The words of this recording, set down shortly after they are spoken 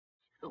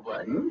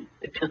1,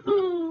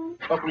 2,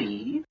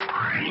 3.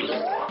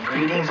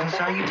 Greetings and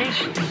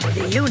salutations.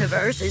 The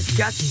universe is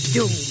just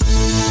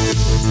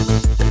doomed.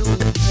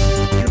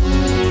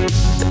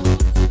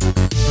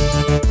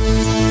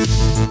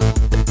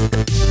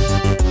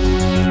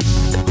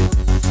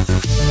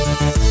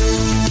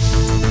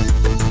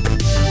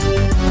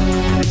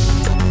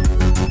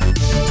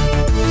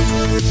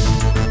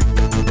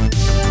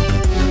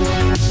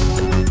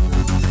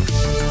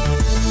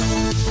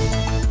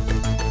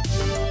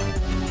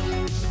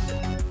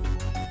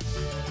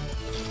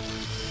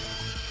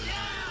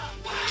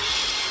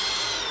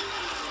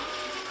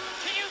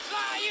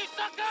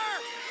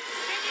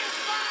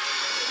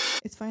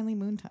 It's finally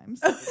moon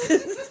times.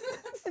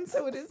 And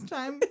so it is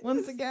time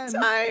once again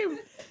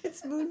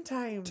It's moon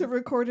time. to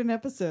record an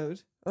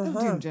episode of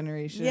Doom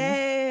Generation.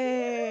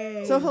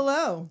 Yay. So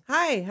hello.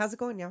 Hi, how's it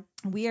going, y'all?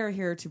 We are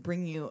here to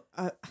bring you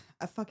a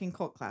fucking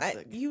cult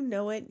classic. You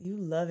know it. You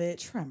love it.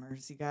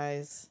 Tremors, you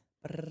guys.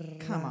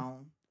 Come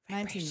on.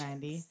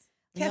 1990.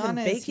 Kevin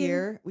Liana is Bacon.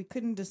 here. We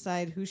couldn't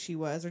decide who she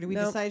was. Or did we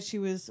Nope. decide she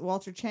was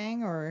Walter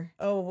Chang or...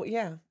 Oh,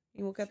 yeah.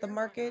 You look at the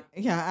market.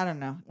 Yeah, I don't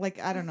know.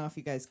 I don't know if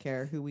you guys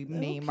care who we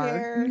name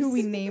cares?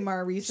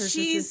 our research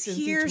She's assistants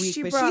here. each week,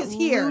 She but brought she's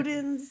here.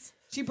 Ludens.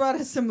 She brought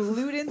us some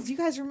Ludens. You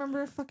guys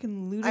remember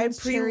fucking Ludens I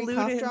cherry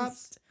cough pre-Ludens.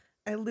 drops?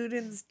 I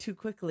Ludens too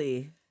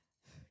quickly.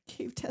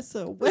 Gave Tessa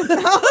a wet My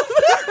mouth. mouth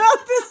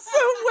is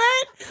so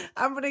wet.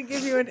 I'm going to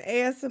give you an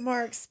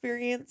ASMR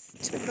experience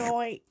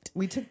tonight.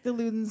 We took the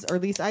Ludens, or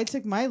at least I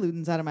took my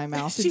Ludens out of my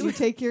mouth. Did She you was-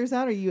 take yours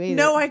out or you ate it?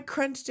 No, I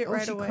crunched it Oh,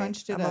 right she away.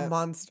 crunched it I'm a up.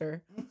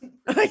 monster.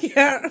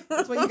 Yeah.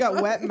 That's why you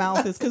got wet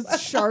mouth, is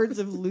because shards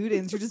of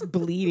Ludens are just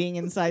bleeding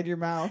inside your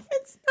mouth.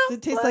 It's Does not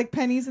it taste blood. like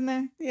pennies in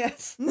there?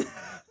 Yes.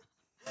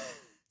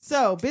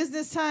 So,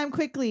 business time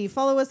quickly.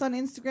 Follow us on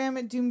Instagram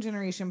at Doom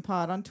Generation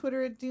Pod, on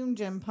Twitter at Doom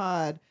Gen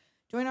Pod.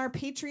 Join our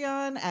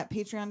Patreon at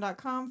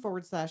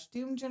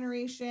patreon.com/Doom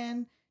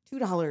Generation. $2,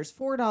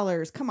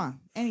 $4. Come on.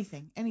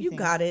 Anything. You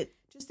got it.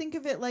 Just think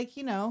of it like,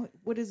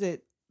 what is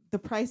it? The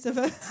price of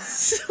a... What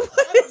is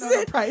the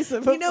it? price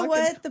of a You know fucking-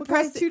 what? The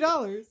price- costs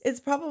 $2. It's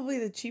probably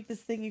the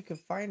cheapest thing you could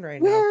find right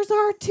now. Where's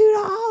our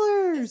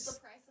 $2?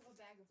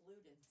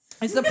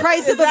 It's the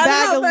price of a that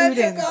bag how of much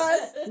it Ludens.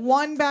 costs?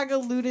 One bag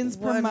of Ludens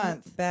per One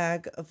month.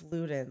 bag of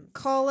Ludens.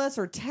 Call us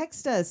or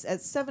text us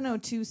at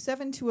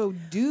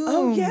 702-720-DOOM.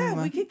 Oh yeah,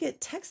 we could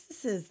get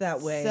Texases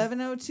that way.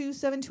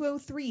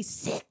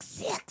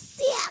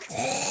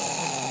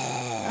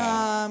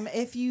 702-720-3666.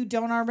 If you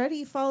don't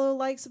already, follow,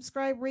 like,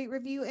 subscribe, rate,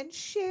 review, and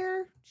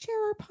share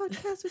our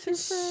podcast with your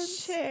friends.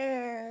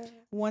 Share.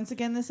 Once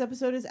again, this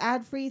episode is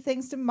ad-free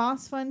thanks to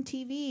Moss Fun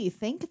TV.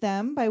 Thank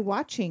them by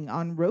watching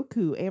on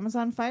Roku,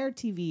 Amazon Fire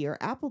TV, or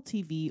Apple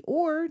TV,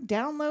 or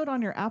download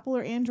on your Apple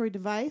or Android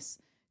device.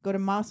 Go to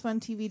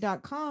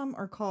mossfuntv.com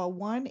or call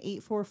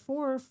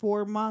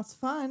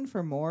 1-844-4-MOSS-FUN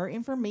for more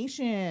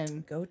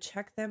information. Go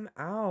check them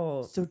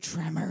out. So,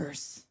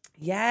 Tremors.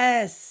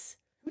 Yes.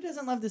 Who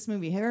doesn't love this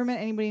movie? Have you ever met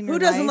anybody in your Who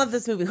doesn't life? love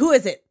this movie? Who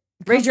is it?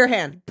 Raise your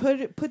hand.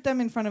 Put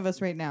them in front of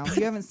us right now.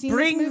 You haven't seen this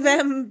Bring movie?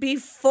 them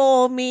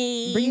before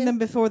me. Bring them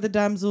before the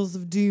damsels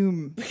of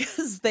doom.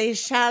 because they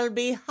shall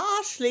be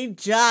harshly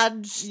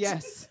judged.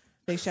 Yes,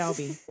 they shall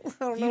be. I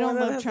don't If know you don't what that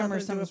love has Tremors, nothing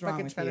to do something's wrong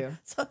fucking with Tremor. you.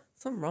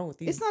 Something wrong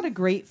with you. It's not a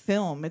great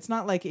film. It's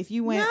not like if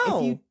you went, No.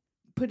 if you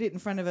put it in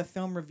front of a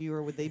film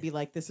reviewer, would they be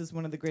like, "This is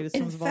one of the greatest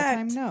In films of all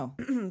time"? fact, No.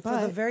 For the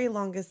But very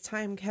longest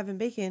time, Kevin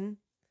Bacon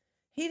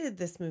hated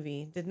this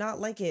movie, did not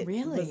like it.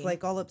 Really? Was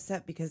like all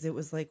upset because it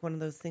was like one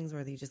of those things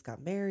where they just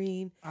got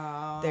married.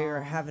 They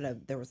were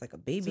having there was like a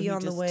baby he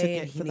on the just took way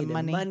it and he for the needed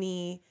money.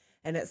 money.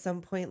 And at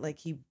some point, like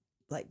he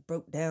like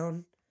broke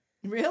down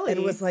really.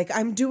 and was like,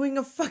 I'm doing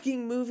a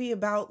fucking movie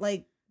about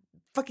like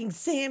fucking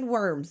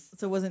sandworms.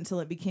 So it wasn't until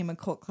it became a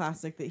cult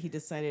classic that he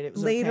decided it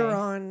was Later okay.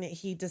 on,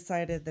 he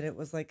decided that it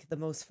was like the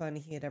most fun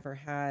he had ever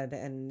had,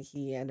 and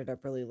he ended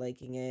up really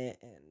liking it.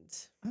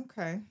 And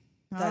Okay.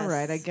 All Thus,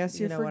 right. I guess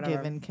you you're know, whatever.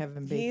 forgiven,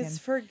 Kevin Bacon. he's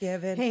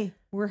forgiven. Hey,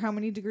 we're how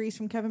many degrees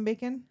from Kevin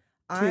Bacon?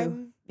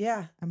 I'm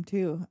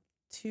 2.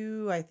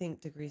 2, I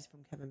think, degrees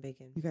from Kevin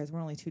Bacon. You guys,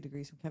 we're only 2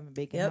 degrees from Kevin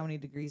Bacon. Yep. How many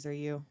degrees are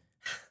you?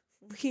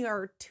 We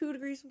are 2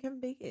 degrees from Kevin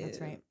Bacon.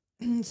 That's right.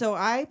 So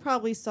I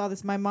probably saw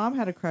this. My mom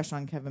had a crush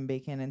on Kevin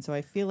Bacon, and so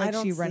I feel like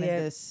don't she see rented it.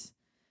 this.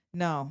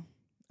 No,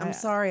 I'm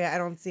sorry, I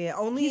don't see it.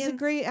 Only he's a in,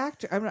 great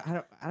actor.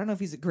 I don't know if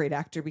he's a great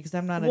actor because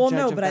I'm not a Well, judge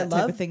no, of but that I type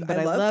love- of thing. But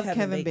I I love love Kevin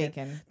Kevin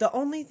Bacon. Bacon. the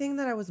only thing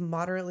that I was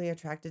moderately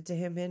attracted to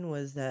him in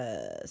was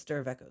Stir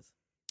of Echoes.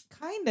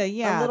 Kinda,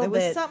 yeah. little There was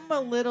bit. something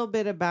a little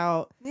bit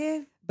about,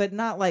 Yeah, but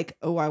not like,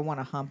 oh, I want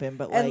to hump him.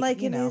 But and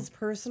like you in know, his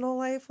personal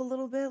life a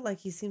little bit, like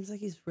he seems like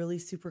he's really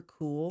super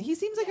cool. he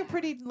seems like a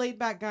pretty laid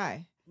back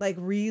guy. Like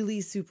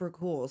really super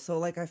cool. So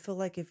like I feel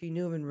like if you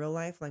knew him in real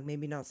life, like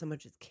maybe not so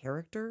much his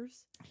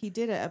characters. He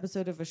did an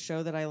episode of a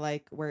show that I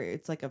like where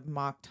it's like a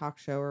mock talk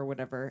show or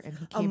whatever, and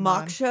he A came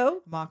mock on,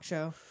 show? mock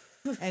show.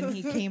 And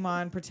he came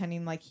on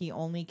pretending like he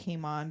only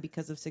came on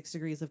because of 6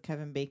 Degrees of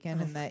Kevin Bacon,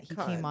 Oh and that he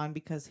God. came on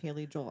because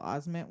Haley Joel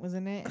Osment was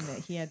in it, and that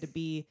he had to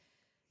be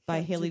by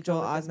Can't Haley do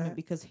Joel cooler than Osment that.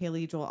 because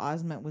Haley Joel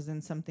Osment was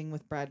in something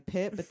with Brad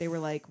Pitt, but they were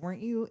like,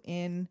 "Weren't you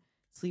in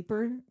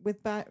Sleepers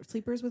with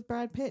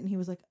Brad Pitt?" And he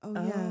was like, "Oh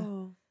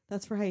yeah,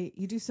 that's right.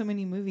 You do so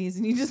many movies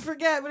and you just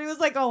forget." But it was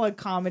like all a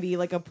comedy,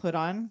 like a put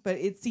on. But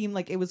it seemed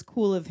like it was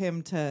cool of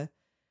him to,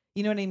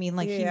 you know what I mean?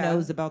 Like he Yeah.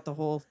 knows about the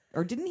whole.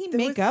 Or didn't he There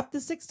make was- up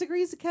the 6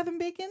 Degrees of Kevin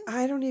Bacon?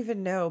 I don't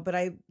even know, but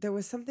there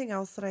was something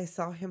else that I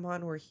saw him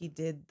on where he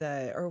did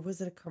or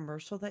was it a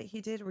commercial that he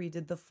did where he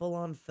did the full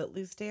on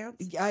Footloose dance?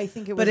 I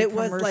think it was But a it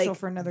was commercial like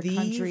for another the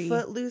country.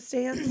 Footloose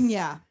dance.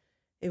 Yeah.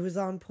 It was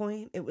on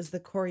point. It was the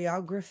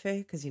choreography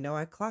because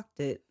I clocked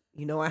it.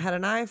 I had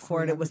an eye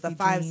for it. It was the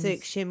Choreography 5-6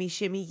 dreams. shimmy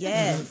shimmy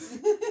yes.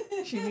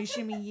 Shimmy,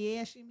 shimmy,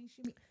 yeah, shimmy,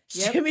 shimmy.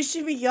 Shimmy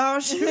shimmy y'all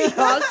shimmy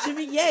y'all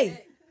shimmy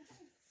yay.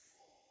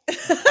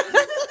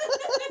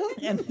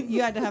 And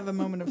you had to have a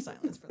moment of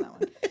silence for that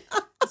one.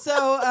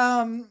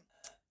 So,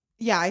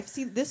 yeah, I've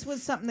seen this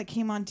was something that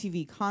came on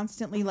TV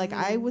constantly. Like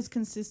I was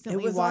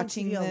consistently was on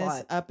watching TV a this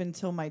lot. up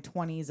until my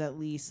 20s, at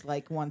least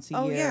like once a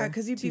Oh year. yeah,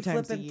 because you'd 2 be times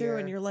a flipping through year.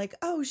 and you're like,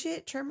 oh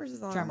shit, Tremors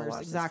is on. I'm gonna Tremors, watch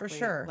this exactly. for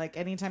sure. Like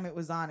anytime it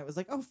was on, it was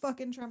like, oh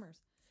fucking Tremors.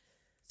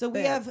 So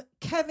we But- have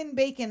Kevin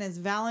Bacon as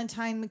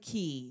Valentine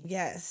McKee.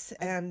 Yes,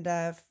 and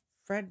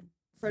Fred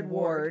Fred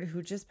Ward,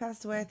 who just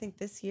passed away, I think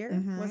this year.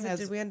 Mhm, Was it? as-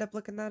 Did we end up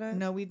looking that up?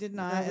 No, we did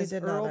not. No, we as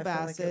did Earl not. I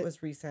felt Bassett. like it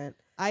was recent.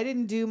 I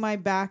didn't do my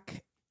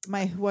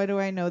what do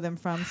I know them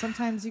from?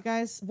 Sometimes you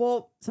guys,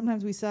 Well,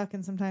 sometimes we suck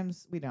and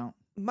sometimes we don't.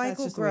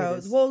 Michael just the way it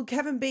Groves. is. Well,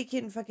 Kevin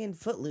Bacon, fucking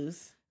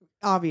Footloose,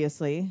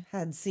 Obviously.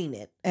 had seen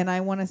it. And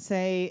I want to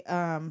say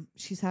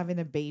she's having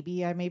a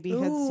baby. I maybe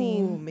had Ooh,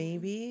 seen.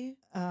 maybe.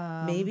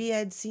 Maybe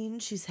I'd seen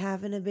she's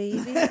having a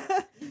baby.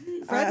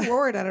 Fred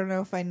Ward, I don't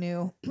know if I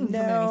knew from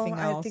anything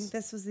else. I think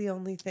this was the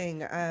only thing.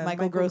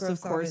 Michael Gross,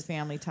 of course, obviously.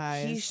 Family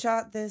Ties. He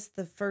shot this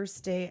the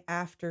first day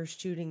after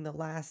shooting the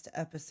last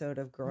episode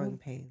of Growing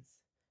Pains.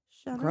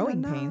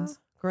 Growing Pains?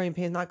 Growing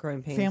Pains, not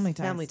Growing Pains. Family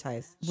Ties. Family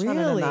Ties. Really?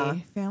 Sha-na-na-na.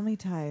 Family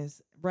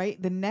Ties.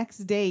 Right? The next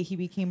day he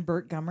became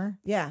Burt Gummer.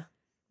 Yeah.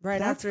 Right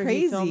That's after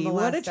crazy. he filmed the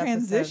What a last episode.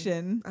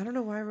 transition. I don't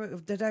know why.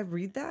 Did I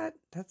read that?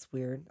 That's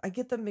weird. I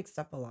get them mixed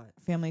up a lot.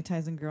 Family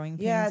Ties and Growing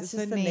Pains. Yeah, it's just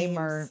the the name names.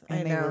 are, I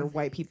and they were know.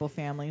 white people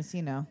families,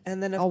 you know.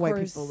 And then, of All course,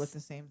 white people look the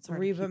same. It's hard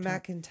to Reba keep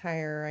track.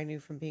 McEntire, I knew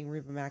from being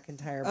Reba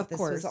McEntire. But Of this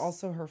course. was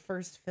also her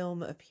first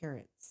film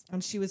appearance.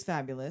 And she was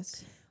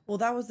fabulous. Well,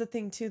 that was the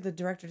thing, too. The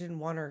director didn't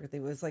want her.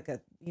 There was like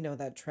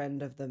that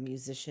trend of the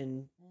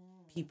musician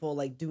people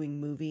like doing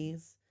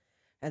movies.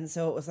 And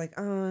so it was like,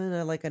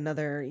 oh, like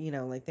another,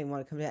 like they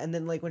want to come to. And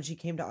then like when she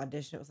came to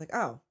audition, it was like,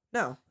 oh,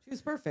 no. She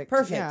was perfect.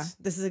 Perfect. Yeah.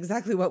 This is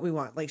exactly what we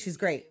want. Like, she's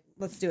great.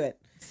 Let's do it.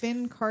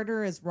 Finn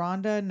Carter as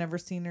Rhonda. Never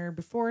seen her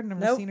before.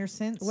 Never Nope. seen her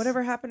since.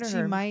 Whatever happened to She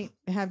her? might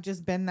have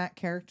just been that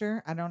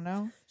character. I don't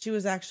know. She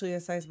was actually a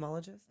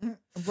seismologist.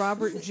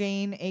 Robert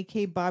Jane,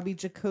 a.k.a. Bobby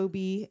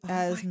Jacoby, Oh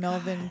as my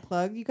Melvin God.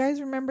 Plug. You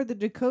guys remember the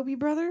Jacoby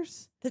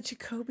brothers? The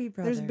Jacoby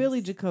brothers. There's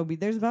Billy Jacoby.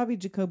 There's Bobby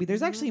Jacoby.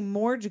 There's actually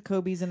more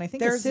Jacobys, and I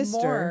think There's a sister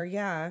more,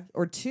 yeah.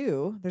 or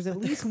two. There's at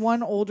least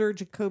one older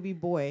Jacoby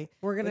boy.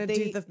 We're going to But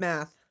do the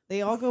math.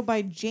 They all go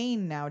by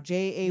Jane now,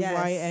 Jayne.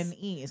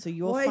 So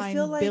you'll Well, I find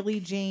feel like Billy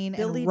Jane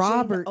Billy and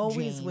Robert Jane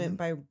always Jane. went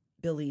by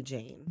Billy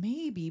Jane.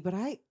 Maybe, but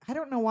I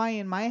don't know why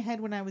in my head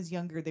when I was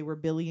younger they were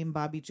Billy and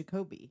Bobby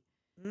Jacoby.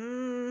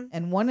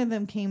 And one of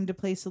them came to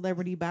play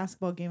celebrity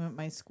basketball game at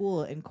my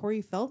school, and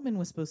Corey Feldman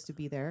was supposed to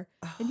be there,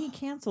 and he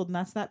canceled. And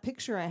that's that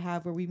picture I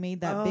have where we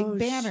made that Oh, big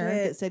banner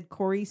shit. that said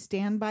 "Corey,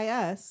 stand by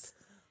us."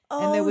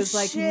 Oh, And there was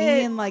like shit.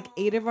 me and like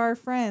 8 of our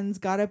friends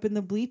got up in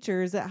the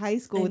bleachers at high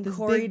school with And this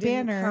Corey big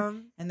didn't banner.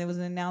 come? And there was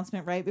an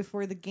announcement right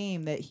before the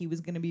game that he was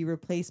going to be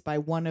replaced by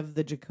one of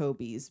the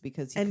Jacobys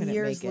because he And couldn't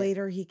years make it.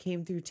 later, he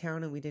came through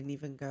town and we didn't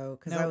even go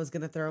because I Nope. was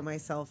going to throw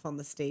myself on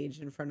the stage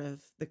in front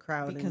of the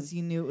crowd. Because and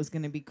you knew it was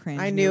going to be cringe.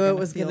 I and knew you were it gonna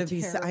was going to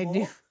feel be. I terrible.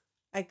 knew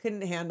I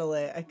couldn't handle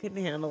it.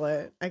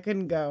 I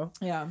couldn't go.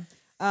 Yeah.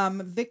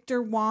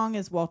 Victor Wong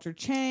as Walter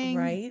Chang.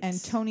 Right. And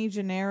Tony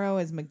Gennaro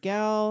as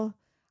Miguel.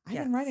 I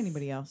didn't write Yes.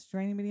 anybody else. Did you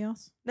write anybody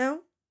else?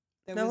 No.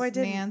 There No, was I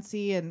didn't.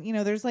 Nancy and,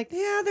 there's like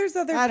Yeah, there's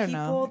other I don't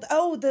people. know.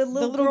 Oh, the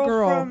little little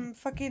girl. from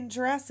fucking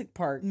Jurassic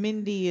Park.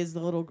 Mindy is the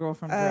little girl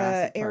from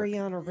Jurassic Park.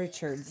 Ariana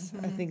Richards,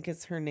 I think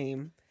is her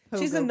name. Pogo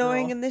She's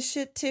annoying girl. in this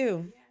shit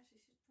too.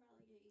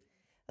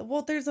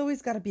 Well, there's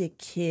always got to be a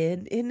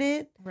kid in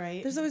it.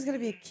 Right. There's always got to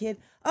be a kid.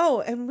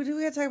 Oh, and we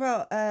got to talk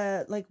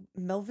about like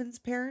Melvin's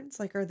parents.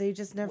 Like, are they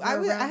just never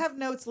around? I have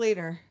notes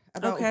later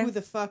about Okay. who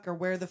the fuck or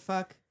where the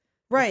fuck.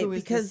 right who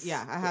is because this-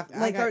 yeah, I have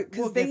like because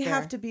we'll they get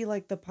have there. to be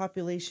like the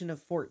population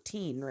of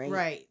 14, right?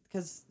 Right.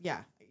 Because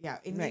yeah.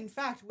 In Right.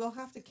 fact, we'll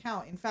have to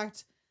count. In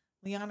fact,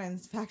 Liana,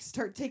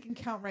 start taking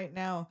count right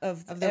now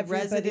Of of the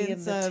everybody in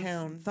residents the of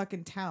town.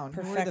 fucking town.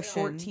 Who are the Perfection.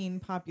 14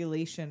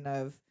 population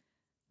of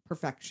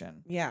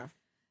perfection. Yeah.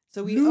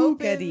 So we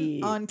Nougaty.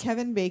 open on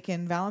Kevin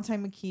Bacon,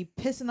 Valentine McKee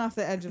pissing off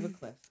the edge of a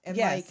cliff. And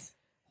like, Yes.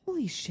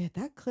 holy shit,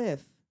 that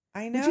cliff.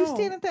 I know. Would you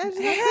stand at the edge of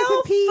that cliff Hell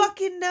and pee?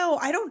 fucking no.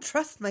 I don't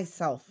trust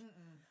myself.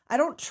 I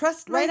don't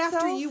trust Right myself.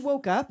 after you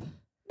woke up?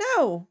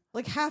 No.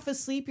 Like half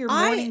asleep, your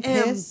I morning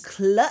am piss,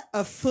 klutzy,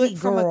 a foot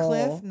from a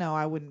cliff. girl. No,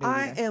 I wouldn't do it.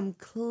 I either. am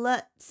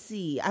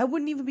klutzy. I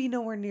wouldn't even be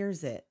nowhere near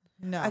it.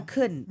 No, I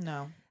couldn't.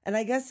 No. And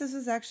I guess this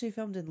was actually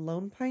filmed in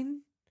Lone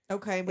Pine.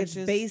 Okay, which It's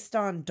is based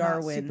on not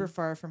Darwin. super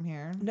far from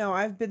here. No,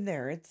 I've been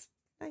there. It's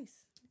nice.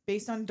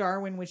 Based on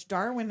Darwin, which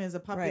Darwin is a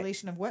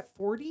population of what,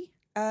 40?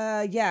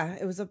 Yeah,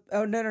 it was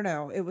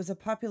no. It was a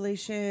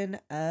population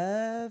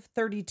of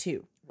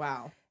 32.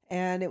 Wow.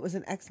 And it was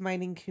an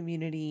ex-mining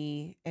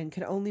community and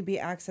could only be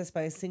accessed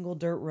by a single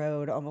dirt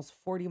road almost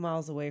 40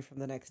 miles away from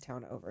the next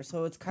town over.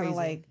 So it's kind of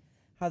Crazy. like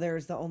how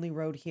there's the only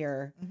road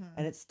here Mhm.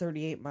 and it's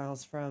 38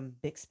 miles from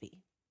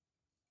Bixby.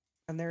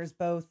 And there's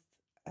both,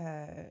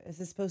 is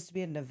this supposed to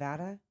be in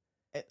Nevada?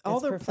 All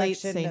It's their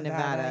plates Perfection, say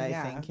Nevada, I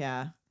yeah. think,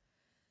 yeah.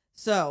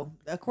 So,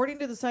 according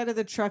to the side of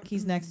the truck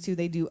he's next to,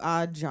 they do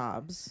odd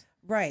jobs.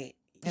 Right.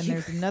 And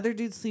there's another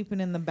dude sleeping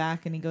in the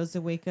back, and he goes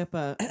to wake up,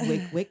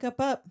 wake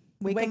up,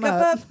 Wake him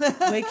up,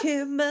 up. wake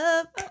him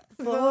up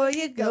before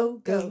you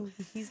go.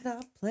 He's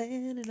not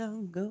planning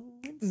on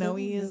going. No,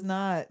 he is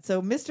not.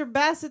 So, Mr.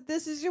 Bassett,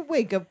 this is your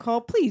wake up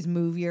call. Please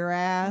move your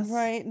ass.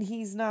 Right, and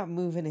he's not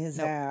moving his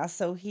Nope. ass,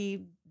 so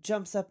he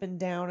jumps up and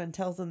down and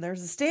tells them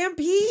there's a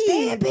stampede.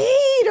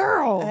 Stampede,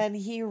 Earl. And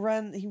he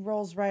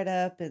rolls right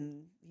up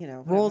and, you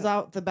know, Rolls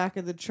out the back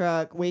of the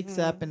truck, wakes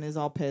Mhm. up, and is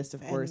all pissed, of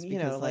And, course, you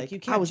because know, like, you I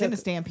can't was in a joke-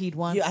 stampede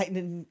once. Yeah,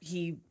 and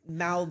he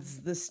mouths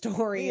the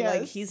story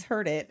like Yes. he's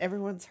heard it.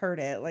 Everyone's heard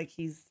it. Like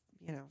he's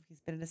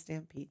been in a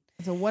stampede.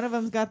 So one of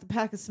them's got the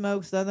pack of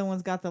smokes, the other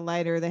one's got the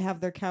lighter. They have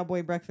their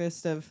cowboy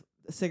breakfast of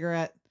a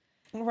cigarette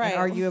Right. and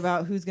argue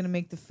about who's going to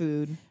make the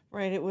food.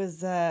 Right. It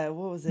was what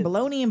was it?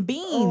 Bologna and Oh,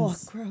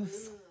 beans.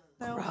 gross.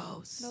 No,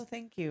 Gross. No,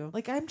 thank you.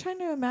 Like, I'm trying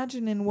to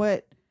imagine in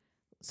what.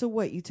 So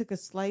what? You took a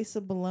slice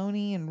of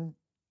bologna and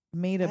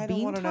made a I don't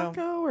bean wanna know.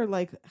 taco, or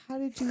like how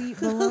did you eat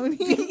bologna?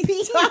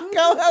 Bean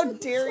taco, how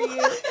dare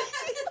you?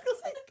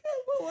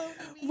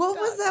 What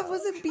was that? taco.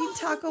 Was it bean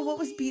taco? What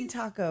was bean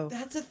taco?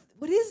 That's a.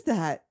 What is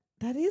that?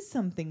 That is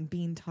something.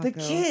 Bean taco. The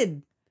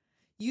kid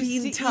you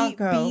bean eat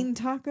taco. bean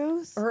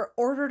tacos. or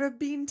ordered a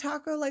bean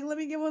taco. Like, let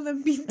me get one of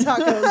them bean tacos.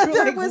 We're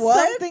There like, was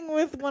what? something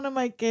with one of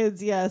my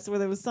kids, yes, where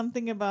there was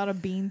something about a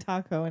bean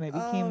taco and it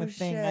became Oh, a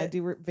thing. I shit.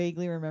 do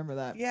vaguely remember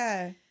that.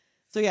 Yeah.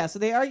 So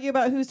they argue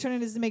about whose turn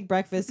it is to make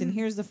breakfast, and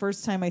here's the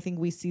first time I think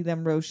we see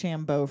them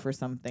Rochambeau for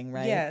something,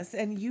 right? Yes,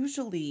 and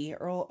usually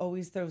Earl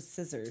always throws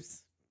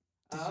scissors.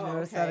 Did you Oh,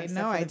 notice okay. that? Except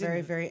No, for I the very,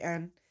 didn't. very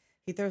end.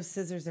 He throws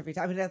scissors every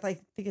time. I mean, I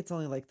think it's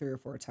only like 3 or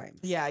 4 times.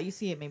 Yeah, you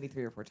see it maybe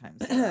 3 or 4 times.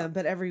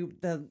 But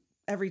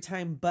every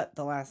time but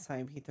the last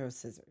time he throws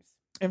scissors.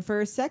 And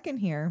for a second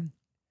here,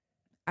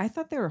 I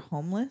thought they were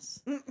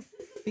homeless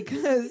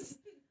because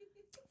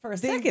For a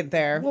They- second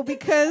there. well,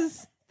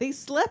 because they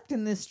slept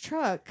in this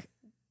truck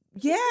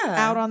yeah.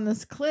 out on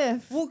this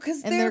cliff. Well,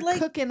 because and they're they're like,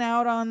 cooking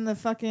out on the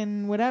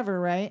fucking whatever,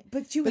 right?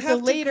 but you But have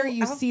so later to go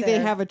you out see there.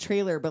 they have a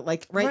trailer, but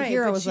like right, Right,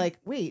 here I but was you- like,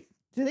 wait,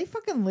 do they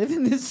fucking live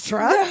in this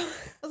truck? No.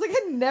 I was like,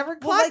 I never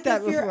clocked Well, like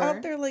that if before. you're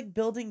out there like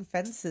building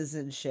fences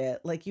and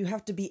shit, like you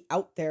have to be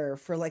out there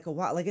for like a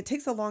while. Like it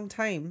takes a long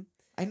time.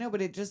 I know,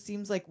 but it just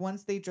seems like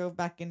once they drove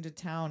back into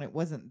town, it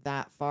wasn't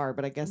that far.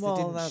 But I guess Well, it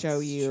didn't show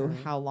that's you true.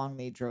 how long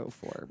they drove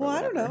for. but Well,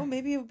 I don't whatever. know.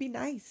 Maybe it would be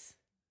nice.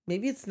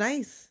 Maybe it's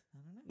nice. I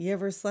don't know. You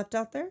ever slept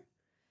out there?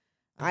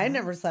 I Uh-huh.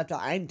 never slept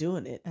out. I ain't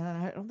doing it. And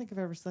I don't think I've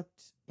ever slept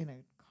in a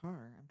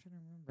car. I'm trying to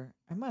remember.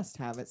 I must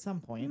have at some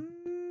point.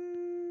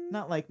 Mm,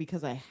 Not like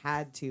because I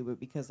had to, but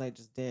because I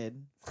just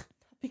did.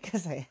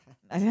 because I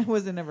I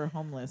wasn't ever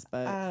homeless,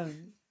 but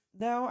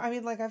no, I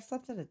mean like I've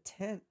slept in a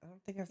tent. I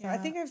don't think I've I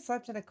Yeah. think I've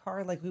slept in a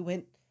car. Like we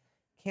went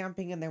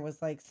camping and there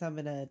was like some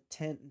in a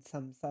tent and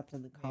some slept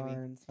in the car Maybe.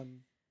 and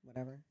some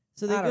whatever.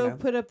 so they I don't go know.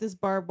 put up this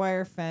barbed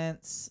wire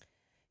fence.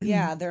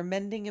 Yeah, they're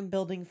mending and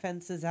building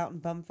fences out in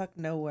bumfuck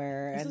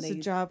nowhere. Is and this they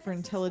a job for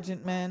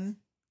intelligent men?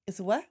 It's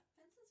what?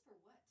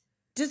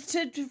 Just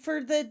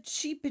for the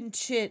sheep and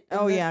shit. and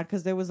Oh the- yeah,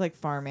 because there was like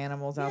farm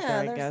animals out there.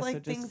 I there's guess like so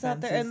just things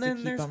out there, fences and to then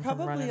keep there's 'em from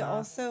running probably off.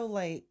 also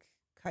like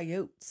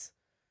coyotes.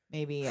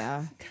 Maybe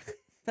yeah.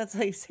 That's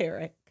how you say it,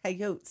 right?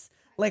 Coyotes.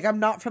 Like I'm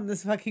not from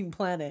this fucking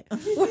planet.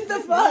 What the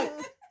fuck?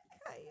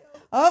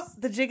 Oh,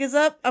 the jig is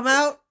up. I'm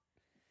out.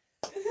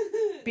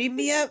 Beam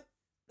me up.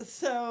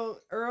 So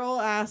Earl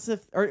asks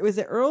if, or was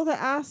it Earl that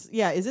asked?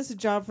 Yeah, is this a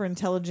job for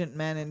intelligent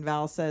men? And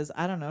Val says,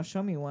 I don't know.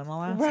 Show me one.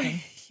 I'll ask him.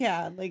 Right.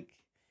 Yeah. Like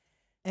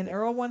And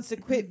Earl wants to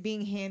quit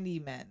being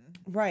handymen.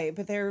 right,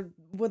 but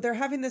they're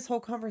having this whole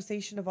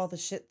conversation of all the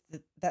shit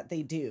that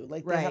they do.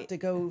 Like they have Right. to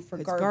go for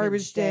It's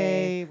garbage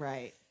day.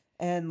 right?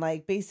 And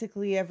like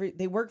basically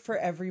they work for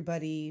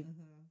everybody,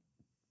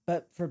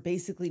 but for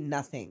basically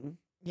nothing.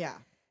 Yeah.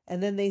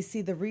 And then they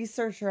see the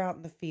researcher out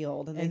in the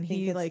field and they And think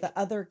he, it's like- the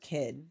other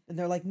kid. And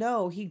they're like,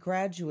 no, he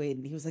graduated.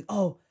 And he was like,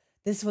 oh,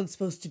 this one's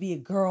supposed to be a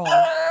girl.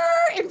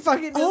 And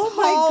fucking just Oh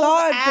my hauls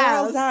God, ass.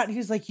 barrels out. He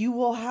was like, you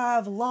will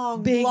have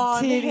long Big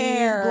blonde titties,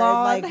 hair,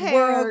 blonde like hair.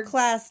 world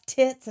class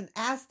tits, and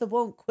ass that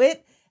won't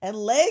quit, and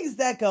legs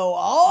that go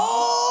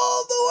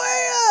all the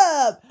way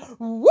up.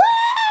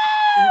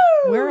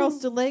 Woo! Where else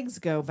supposed to legs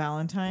go,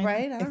 Valentine?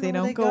 Right? I If don't they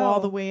know where don't they go all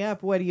go. the way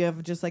up, what do you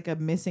have? Just like a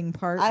missing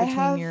part I between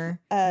have, your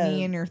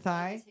knee and your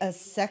thigh? A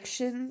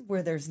section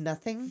where there's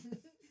nothing.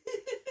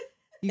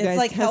 You it's guys,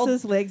 like held-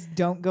 Tessa's legs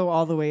don't go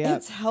all the way up.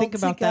 It's held Think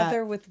about together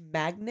that. with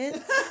magnets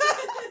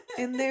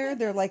in there.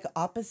 They're like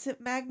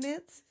opposite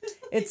magnets.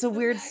 It's a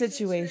weird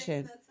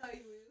situation.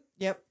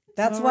 Yep.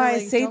 That's Some of our why I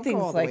legs say don't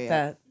go all things the like way up.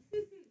 that.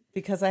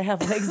 Because I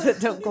have legs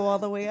that don't go all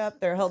the way up.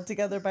 They're held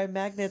together by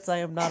magnets. I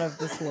am not of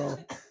this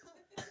world.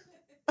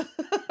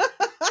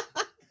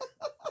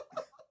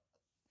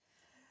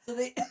 So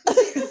they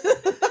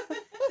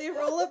they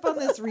roll up on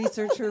this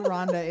researcher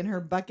Rhonda in her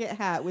bucket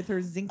hat with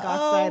her zinc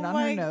oxide on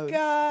her nose. Oh my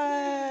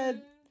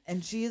God.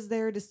 And she is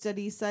there to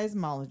study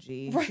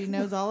seismology. Right. She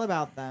knows all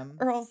about them.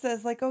 Earl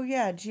says, like, oh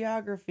yeah,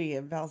 geography.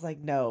 And Val's like,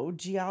 no,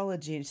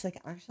 geology. And she's like,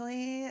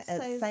 actually, it's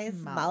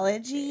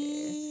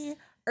seismology.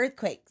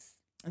 Earthquakes.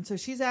 And so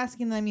she's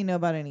asking them,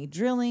 about any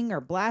drilling or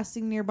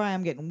blasting nearby.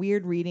 I'm getting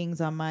weird readings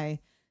on my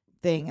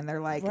thing. And they're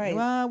like, Right.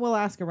 well, we'll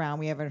ask around.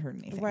 We haven't heard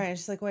anything. Right. And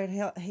she's like, well,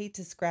 I'd hate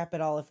to scrap it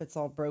all if it's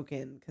all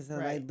broken because then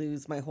Right. I'd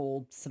lose my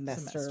whole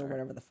semester or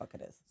whatever the fuck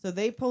it is. So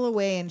they pull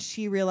away and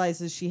she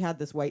realizes she had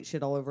this white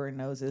shit all over her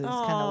nose. It's kind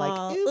of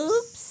like,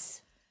 oops.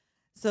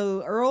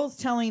 So Earl's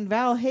telling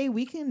Val, hey,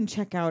 we can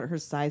check out her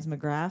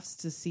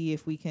seismographs to see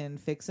if we can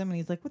fix them. And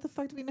he's like, what the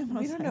fuck do we know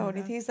about We don't know seismographs?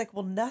 anything. He's like,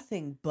 well,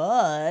 nothing,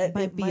 but It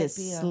might be a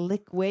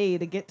slick way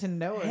to get to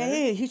know her.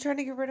 Hey, he's trying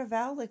to get rid of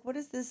Val. Like, what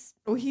is this?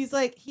 Well, he's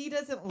like, he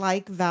doesn't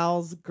like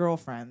Val's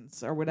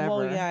girlfriends or whatever.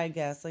 Well, yeah, I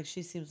guess. Like,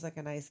 she seems like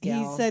a nice gal.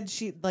 He said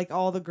she, like,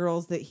 all the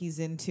girls that he's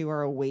into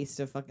are a waste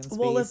of fucking space.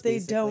 well, if they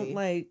basically. don't,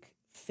 like,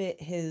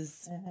 fit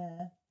his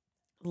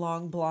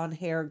long blonde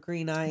hair,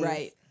 green eyes,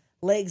 Right.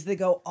 legs that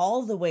go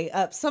all the way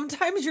up,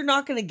 sometimes you're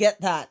not going to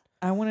get that.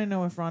 I want to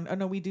know if Rhonda. Oh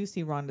no, we do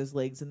see Rhonda's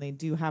legs, and they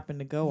do happen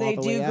to go. They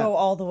all the way do up. go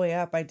all the way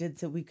up. I did,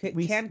 so we could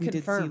We can did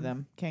confirm see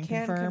them. Can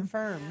Can confirm.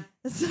 confirm.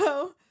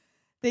 So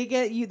they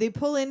get you. They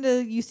pull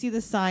into. You see the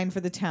sign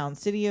for the town,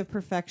 City of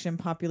Perfection,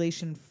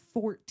 population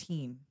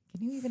 14.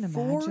 Can you even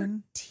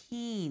imagine?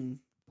 14.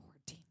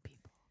 14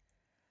 people.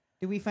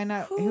 Did we find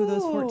out who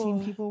those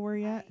 14 Ooh. people were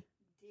yet?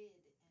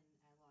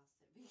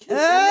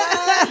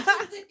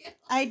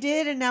 I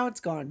did, and now it's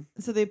gone.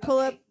 So they pull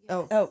up.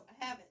 Oh, Oh,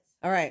 I have it.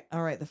 all right.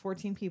 all right. The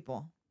 14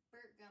 people.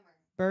 Bert Gummer,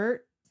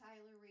 Bert,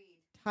 Tyler Reed.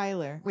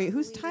 Tyler. Wait,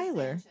 who's Rosalita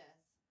Tyler? Sanchez.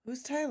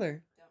 Who's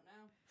Tyler?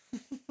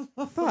 Don't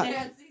know. Fuck.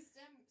 Nancy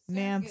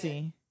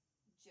Nancy.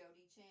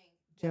 Jody Chang.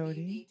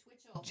 Jody. W.D.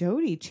 Twitchell.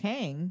 Jody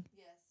Chang.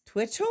 Yes.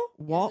 Twitchell?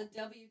 Walt.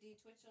 There's a W.D.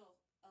 Twitchell.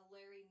 A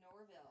Larry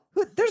Norville.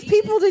 Who, there's Cletus.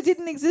 people that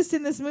didn't exist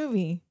in this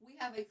movie. We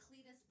have a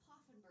Cletus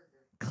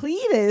Poffenberger.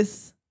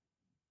 Cletus.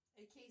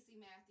 A Casey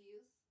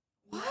Matthews.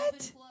 What? Melvin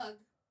Plug.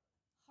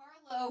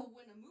 Harlow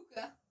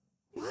Winnemucca.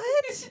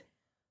 What?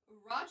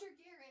 Roger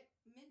Garrett.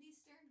 Mindy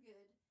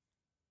Sterngood.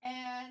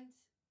 And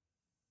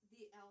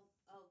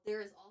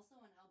there is also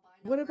an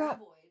albino What about-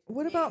 graboid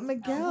what about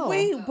named Miguel? El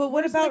Wait, Loco. but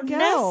what Where's about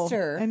Miguel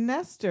Nestor? And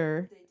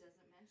Nestor. They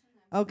doesn't mention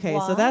them. Okay,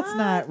 so that's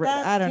not. What?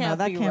 I don't know. can't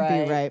That be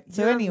can't be right.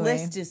 So Your anyway,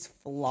 list is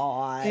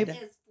flawed. They- It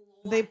is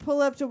they flawed.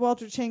 pull up to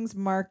Walter Chang's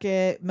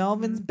market.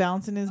 Melvin's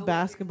bouncing his Oh,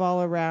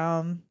 basketball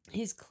around.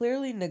 He's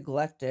clearly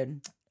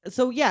neglected.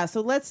 So yeah,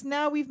 so let's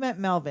now we've met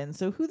Melvin.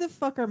 So who the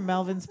fuck are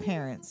Melvin's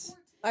parents?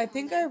 I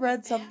think I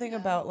read something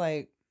about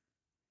like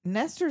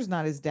Nestor's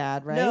not his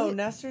dad, right? no,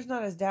 Nestor's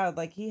not his dad.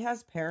 Like he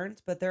has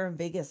parents, but they're in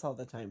Vegas all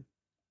the time.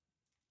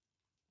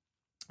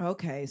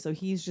 Okay, so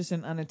he's just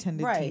an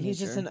unattended Right, he's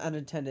just teenager. an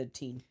unattended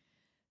teen.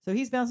 So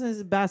he's bouncing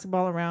his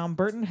basketball around.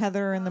 Bert and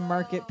Heather are in the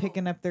market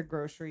picking up their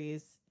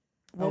groceries.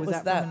 What was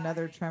that that? from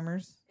another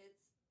Tremors? It's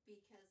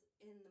because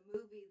in the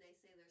movie they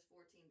say there's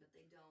 14, but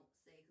they don't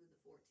say who the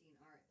 14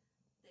 are.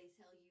 They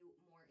tell you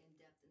more in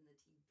depth in the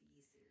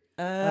TV series.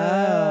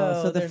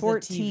 Oh, so the there's a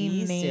 14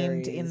 TV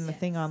named series. in the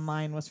thing Yes.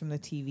 online was from the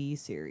TV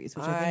series,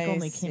 which I think I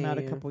only came out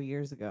a see. couple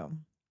years ago.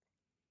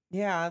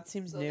 Yeah, it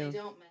seems So new. they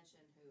don't mention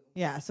who.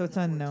 Yeah, so it's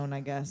the 14 unknown, I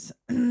are. guess.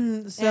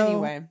 So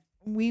Anyway,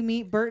 we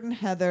meet Bert and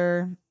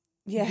Heather.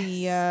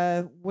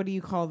 yes. The what do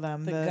you call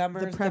them? The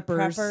gummers, the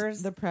preppers.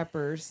 preppers. The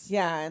preppers.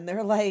 Yeah, and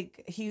they're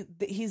like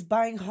he's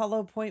buying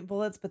hollow point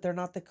bullets, but they're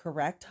not the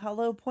correct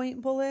hollow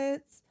point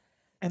bullets.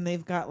 And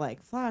they've got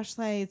like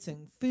flashlights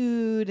and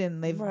food,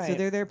 and so Right.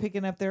 they're there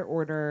picking up their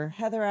order.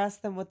 Heather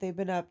asked them what they've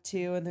been up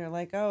to, and they're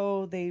like,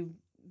 "Oh, they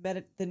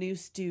met the new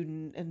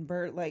student." And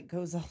Bert like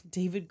goes all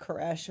David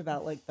Koresh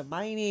about like the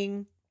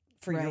mining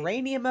for Right.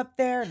 uranium up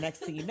there. Next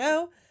thing you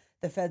know,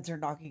 the feds are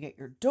knocking at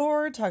your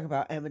door, talking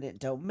about eminent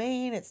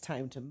domain. It's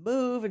time to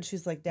move, and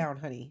she's like, "Down,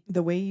 honey."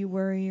 The way you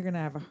worry, you're gonna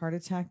have a heart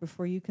attack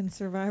before you can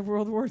survive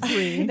World War I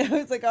III. know,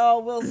 it's like, "Oh,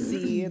 we'll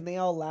see," and they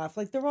all laugh.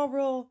 Like they're all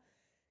real.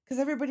 Because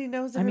everybody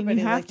knows I mean,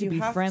 everybody. you have like, to be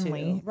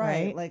friendly,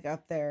 right? Like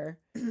up there.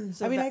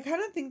 So I mean, that- I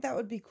kind of think that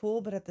would be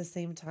cool, but at the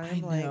same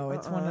time, I know like,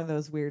 it's one of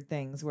those weird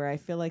things where I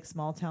feel like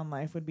small town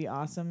life would be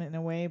awesome in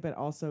a way, but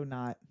also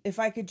not. If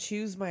I could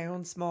choose my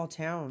own small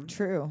town,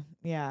 True.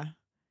 Yeah.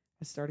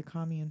 I start a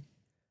commune.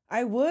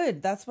 I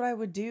would. That's what I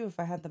would do if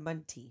I had the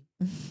money.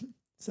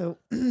 So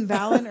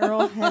Val and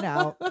Earl head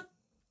out,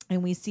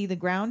 And we see the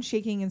ground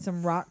shaking and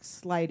some rocks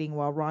sliding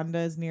while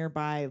Rhonda is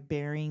nearby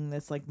burying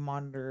this like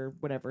monitor,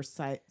 whatever,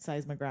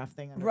 seismograph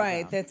thing. Under the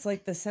Right. ground. That's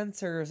like the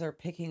sensors are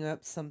picking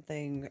up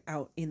something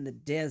out in the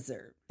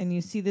desert. And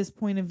you see this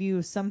point of view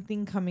of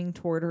something coming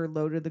toward her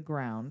low to the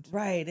ground.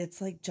 Right. It's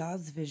like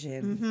Jaws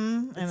vision.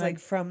 Mm-hmm. It's And like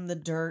from the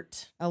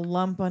dirt. a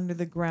lump under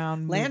the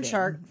ground. Land moving.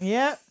 shark.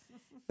 Yep.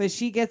 But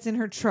she gets in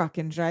her truck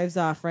and drives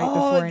off right Oh,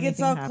 before it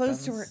gets anything all happens.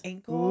 close to her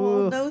ankle.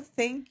 Ooh. No,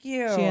 thank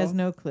you. She has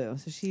no clue.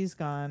 So she's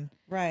gone.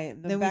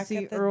 Right. Then we back see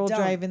at the Earl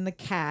dump. driving the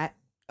cat,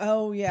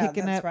 Oh, yeah.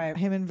 picking That's up right.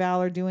 him and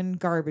Val are doing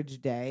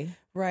garbage day.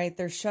 Right.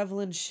 They're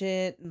shoveling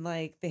shit and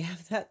like they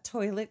have that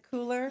toilet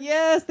cooler.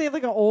 Yes, they have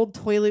like an old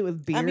toilet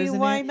with beers I mean, in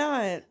why it.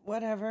 not?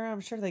 Whatever.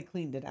 I'm sure they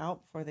cleaned it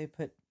out before they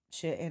put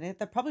shit in it.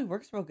 That probably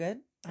works real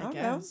good. I don't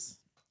know.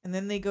 And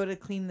then they go to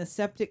clean the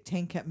septic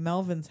tank at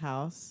Melvin's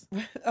house.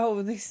 Oh,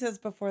 and he says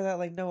before that,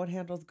 like, no one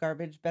handles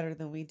garbage better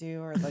than we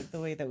do, or like the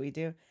way that we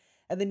do.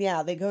 And then,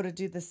 yeah, they go to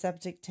do the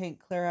septic tank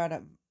clear out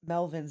at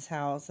Melvin's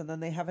house. And then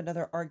they have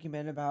another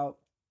argument about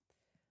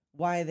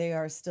why they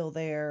are still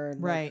there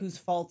and like, Right. whose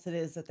fault it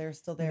is that they're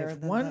still there. And if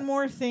And then one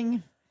more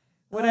thing,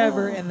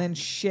 whatever, Oh. and then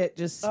shit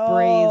just sprays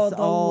oh, the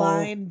all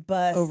line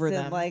busts over and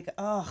them. like,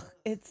 oh,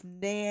 it's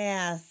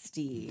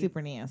nasty.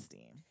 super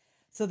nasty.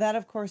 So that,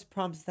 of course,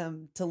 prompts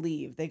them to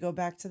leave. They go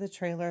back to the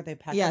trailer. They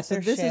pack Yeah, up so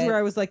their this shit. is where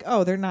I was like,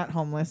 oh, they're not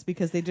homeless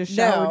because they just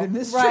showered No, in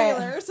this right.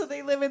 trailer, so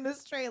they live in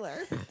this trailer.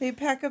 They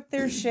pack up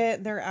their shit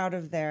and they're out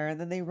of there. And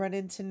then they run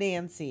into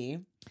Nancy.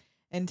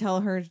 And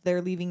tell her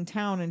they're leaving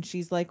town, and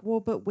she's like, well,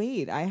 but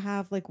wait, I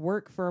have like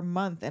work for a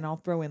month, and I'll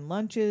throw in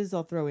lunches,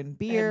 I'll throw in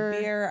beer.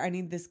 And beer. I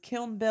need this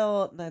kiln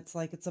built. And that's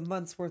like, it's a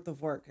month's worth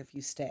of work if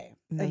you stay.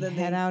 And they then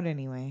head out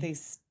anyway.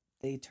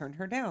 They turn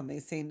her down. They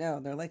say no.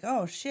 They're like,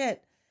 oh,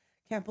 shit.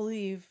 Can't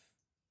believe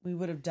we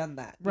would have done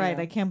that. you Right,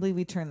 know? I can't believe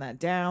we turned that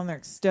down.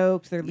 They're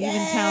stoked. They're leaving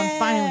Yeah, town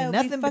finally. we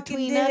Nothing fucking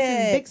between did us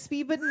and it.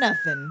 Bixby, but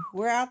nothing.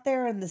 We're out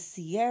there in the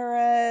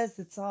Sierras.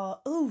 It's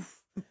all, oof.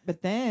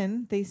 But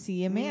then they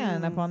see a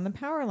man up Mm. on the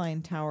power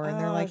line tower, and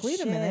they're Oh, like, wait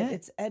a shit, minute.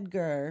 It's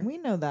Edgar. We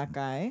know that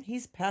guy.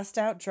 He's passed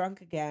out drunk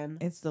again.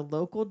 It's the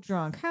local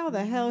drunk. How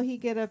the hell he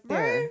get up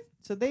there? Right.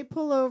 So they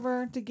pull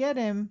over to get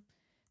him.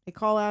 They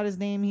call out his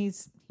name.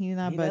 He's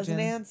not He budging. doesn't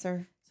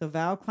answer. So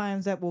Val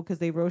climbs up. Well, because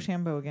they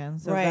Rochambeau again.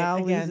 So Right, Val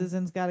again. loses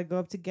and's got to go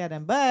up to get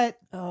him. But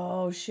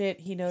Oh,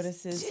 shit. He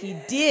notices he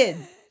did.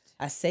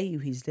 I say you,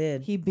 he's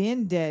dead. he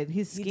been dead.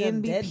 His He skin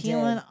done be dead,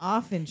 peeling dead.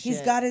 off and shit.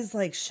 He's got his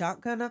like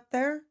shotgun up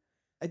there.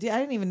 I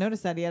didn't even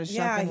notice that he had a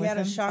Yeah, shotgun he with had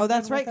a him. shotgun Oh,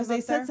 that's with right, him because they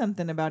up said there.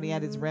 something about he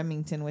had his Mhm.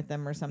 Remington with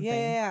him or something.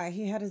 Yeah,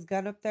 he had his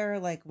gun up there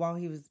like while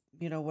he was,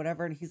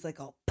 whatever, and he's like,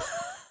 oh,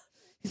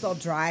 he's all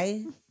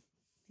dry.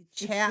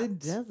 It's the Chapped.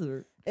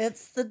 desert.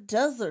 It's the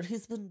desert.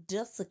 He's been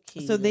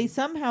desiccated. So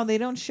they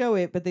don't show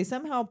it, but they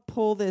somehow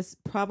pull this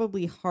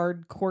probably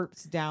hard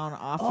corpse down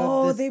off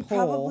Oh, of this they pole.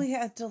 probably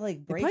had to like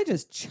They break. probably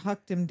just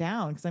chucked him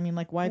down because I mean,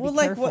 like, why well, be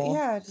like careful? what?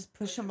 Yeah, just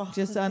push him off.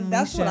 Just the thing. unleash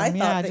That's what I him. thought.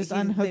 Yeah, that just they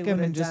unhook him would've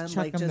and just done, chuck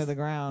like, him to just the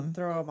ground.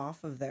 Throw him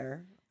off of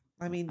there.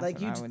 I mean, That's like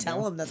what you I just would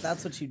tell do. him that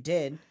that's what you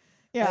did.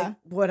 Yeah. Like,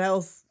 what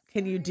else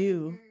can you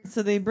do?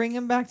 So they bring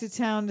him back to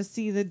town to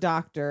see the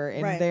doctor,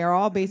 and Right. they are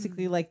all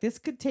basically like, this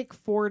could take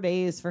 4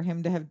 days for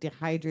him to have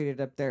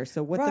dehydrated up there.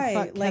 So what the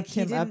fuck kept like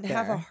he him up didn't there?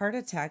 have a heart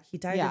attack. He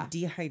died Yeah. of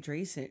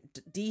dehydration.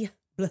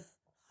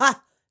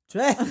 Ha!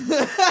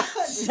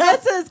 That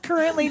says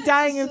currently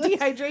dying of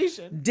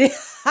dehydration.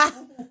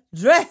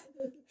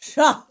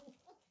 Dehydration.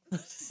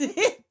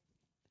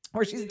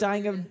 Or she's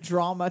dying of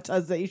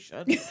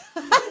dramatization.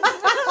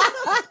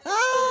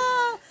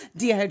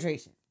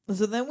 Dehydration.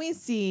 So then we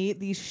see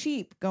these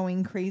sheep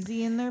going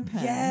crazy in their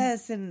pen.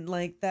 Yes, and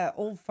like that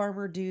old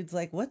farmer dude's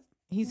like, what?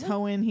 He's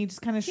hoeing. He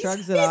just kind of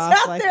shrugs it he's off.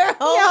 out like, there "He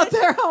hoeing. out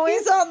there hoeing.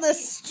 He's on the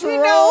stroll.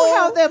 You know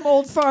how them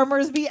old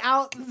farmers be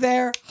out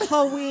there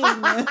hoeing.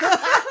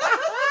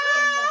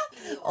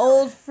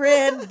 old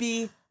friend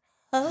be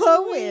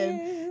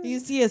Hoeing. You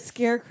see a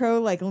scarecrow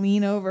like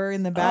lean over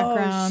in the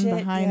background shit,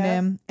 behind yeah,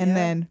 him. And yeah.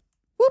 then,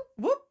 whoop,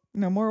 Whoop.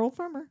 no more old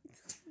farmer.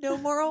 No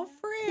more old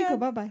He go, friend.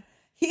 bye-bye.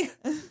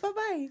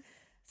 Bye-bye.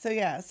 So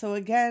yeah, so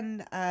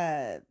again,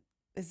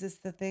 is this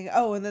the thing?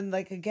 Oh, and then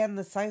like again,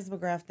 the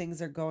seismograph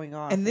things are going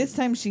off. And this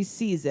time she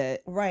sees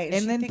it. right,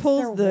 And she then thinks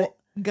pulls they're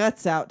the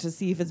guts out to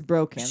see if it's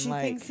broken. She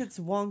like, thinks it's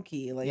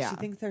wonky. Like Yeah. she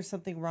thinks there's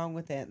something wrong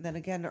with it. And then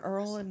again,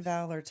 Earl and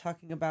Val are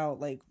talking about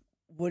like,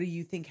 what do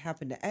you think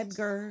happened to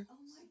Edgar? Oh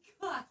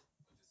my god.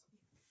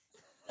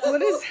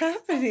 What is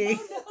happening?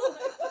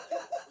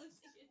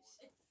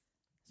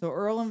 So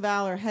Earl and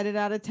Val are headed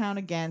out of town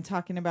again,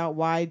 talking about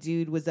why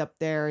dude was up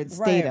there and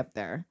stayed Right. up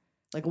there.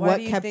 Like Why what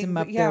do you kept think- him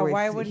up yeah, there?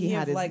 why with- would he he had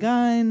have, his like-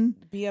 gun?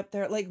 Be up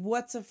there. Like,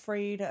 what's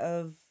afraid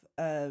of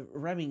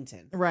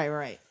Remington?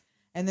 Right.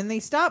 And then they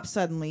stop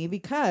suddenly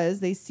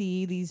because they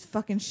see these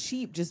fucking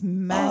sheep just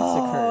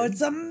massacred. Oh,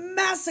 it's a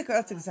massacre.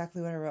 That's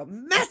exactly what I wrote.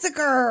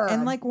 Massacre.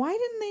 And like, why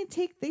didn't they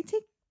take?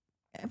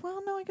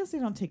 Well, no, I guess they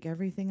don't take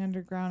everything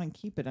underground and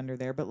keep it under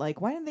there. But like,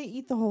 why didn't they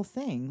eat the whole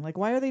thing? Like,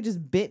 why are they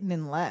just bitten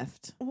and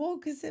left? well,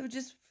 because it was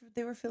just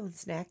they were feeling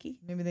snacky.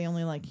 Maybe they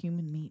only like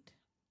human meat.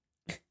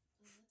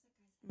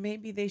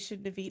 maybe they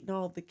shouldn't have eaten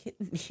all the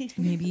kitten meat.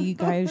 Maybe you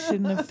guys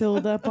shouldn't have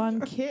filled up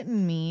on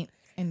kitten meat.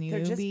 And you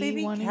They're just be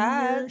baby one of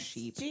cats. your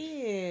sheep.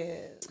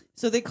 Jeez.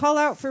 So they call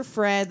out for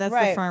Fred. That's the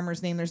Right.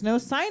 farmer's name. There's no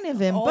sign of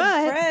him, Old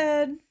but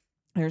Fred.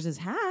 there's his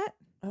hat.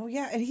 Oh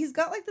yeah, and he's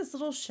got like this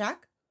little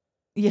shack.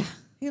 Yeah.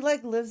 He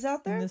like lives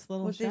out there In this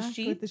little with shack his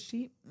sheep. with the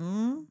sheep.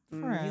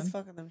 Fred. He's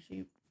fucking them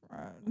sheep.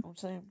 Fred. I'm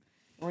saying,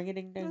 ring a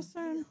ding ding. Just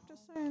saying.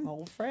 Just saying.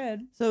 Old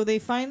Fred. So they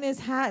find this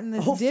hat and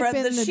this Old dip Fred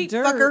in the the sheep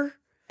dirt, fucker.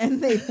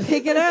 and they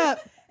pick it up.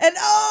 And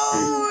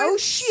oh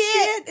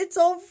shit! It's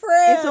old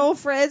Fred. It's old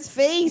Fred's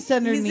face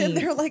underneath. He's in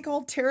there like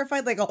all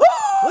terrified, like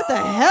What the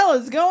hell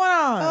is going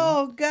on?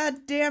 Oh god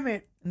damn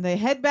it! And they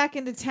head back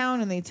into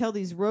town and they tell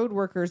these road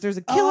workers, "There's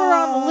a killer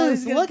on the loose.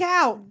 he's gonna- Look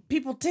out!"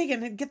 People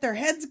taking and get their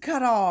heads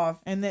cut off.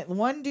 And that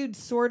one dude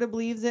sort of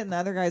believes it, and the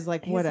other guy's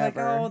like, He's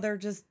 "Whatever." like, oh, they're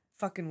just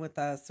fucking with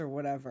us or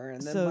whatever.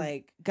 And then So-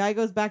 like, Guy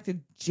goes back to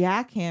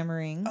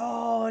jackhammering.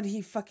 oh, and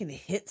he fucking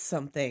hits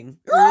something.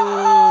 Ooh,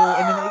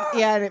 and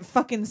then and it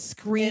fucking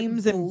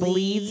screams It and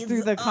bleeds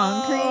through the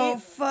concrete. Oh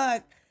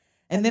fuck!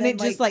 and then it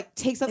just like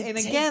takes up. it And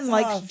takes again,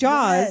 like off.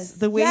 Jaws, Yes.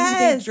 the way they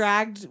Yes.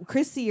 dragged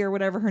Chrissy or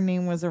whatever her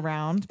name was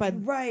around by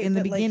Right in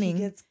the but, like, beginning.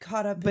 he gets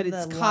caught up. but in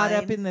it's the caught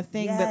up line. in the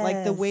thing. But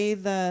like the way Yes.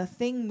 the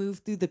thing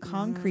moved through the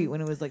concrete when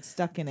it was like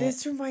stuck in it.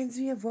 This reminds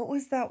me of what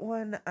was that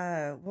one?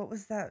 What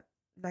was that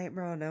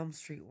Nightmare on Elm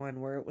Street one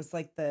where it was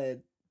like they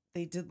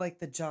did like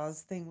the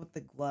Jaws thing with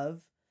the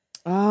glove.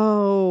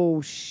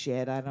 Oh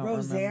shit! I don't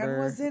Roseanne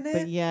remember. was in but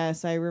it?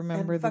 yes, I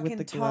remember And the fucking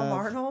with the Tom glove.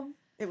 Arnold.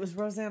 It was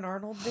Roseanne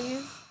Arnold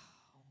days.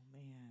 Oh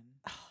man,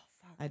 Oh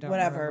fuck. I don't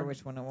Whatever. remember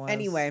which one it was.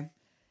 Anyway,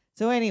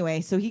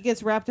 So he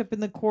gets wrapped up in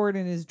the cord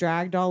and is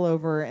dragged all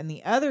over, and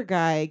the other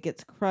guy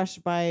gets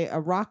crushed by a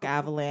rock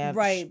avalanche.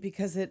 right,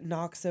 because it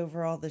knocks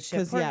over all the shit.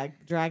 Because yeah,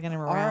 dragging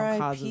him around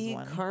causes R.I.P.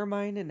 one.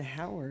 Carmine and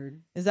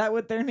Howard. Is that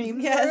what their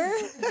names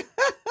Yes. were?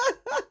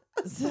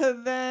 So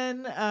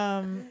then,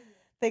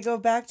 They go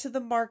back to the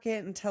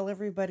market and tell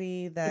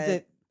everybody that is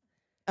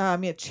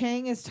it?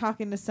 Chang is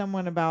talking to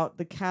someone about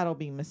the cattle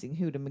being missing.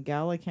 Who, to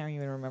Miguel? I can't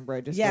even remember.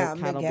 I just wrote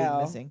cattle Miguel,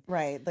 being missing.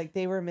 right? Like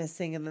they were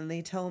missing, and then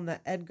they tell him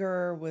that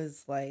Edgar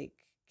was like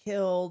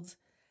killed,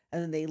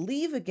 and then they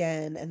leave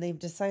again, and they've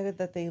decided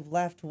that they've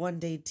left one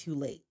day too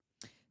late.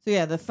 So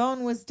yeah, the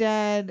phone was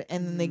dead,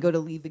 and then they go to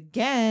leave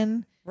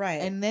again,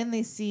 Right, and then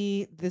they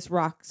see this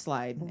rock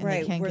slide, and they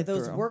right can't where get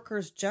those through.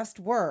 workers just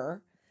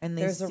were. And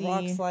they There's a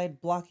rock see-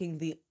 slide blocking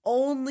the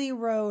only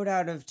road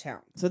out of town.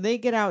 So they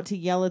get out to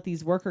yell at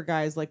these worker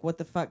guys, like, "What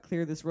the fuck?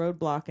 Clear this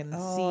roadblock!" And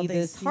Oh, see they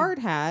this see hard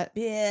hat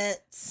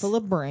Bits, full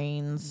of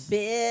brains,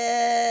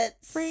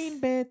 bits, brain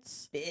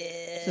bits.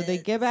 bits. So they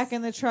get back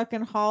in the truck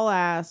and haul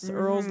ass.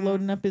 Earl's Mhm.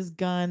 loading up his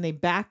gun. They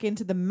back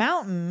into the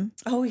mountain.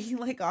 Oh, he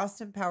like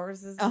Austin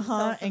Powers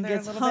himself And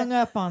gets hung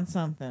up on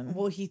something.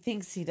 Well, he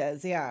thinks he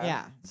does. Yeah.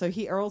 Yeah. So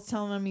Earl's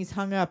telling him he's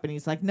hung up, and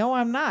he's like, "No,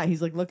 I'm not."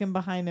 He's like looking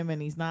behind him,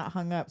 and he's not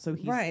hung up. So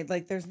he's Right.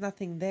 Like there's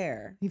nothing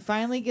there. He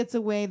finally gets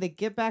away. They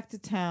get back to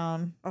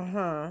town.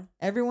 Uh-huh.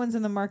 Everyone's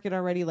in the market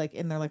already, like,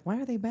 and they're like, "Why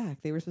are they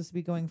back? They were supposed to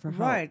be going for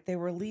help." Right. They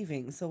were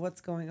leaving. So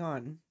what's going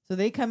on? So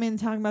they come in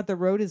talking about the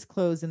road is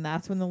closed, and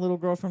that's when the little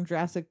girl from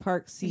Jurassic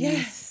Park sees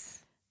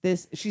Yes.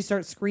 this. She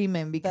starts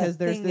screaming because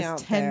there's thing this out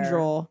there.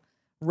 tendril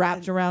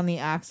wrapped around the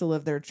axle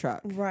of their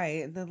truck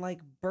Right. And then like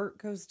Bert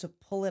goes to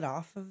pull it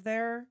off of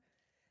there.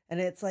 And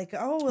it's like,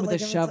 oh, With a like,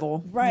 it's-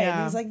 shovel. Right. And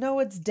Yeah. he's like, no,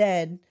 it's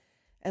dead.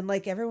 And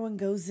like everyone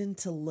goes in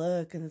to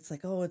look, and it's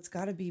like, oh, there's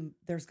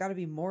got to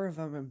be more of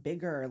them and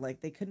bigger. Like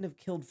they couldn't have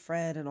killed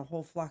Fred and a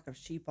whole flock of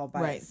sheep all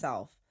by Right.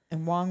 itself.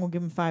 and Wong will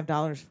give him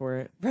 $5 for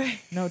it. Right.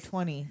 No,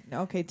 20.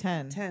 Okay,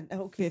 10. 10.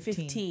 Okay, 15.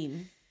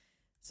 15.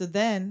 So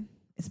then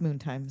it's moon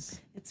times.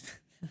 It's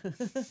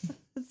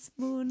it's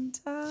moon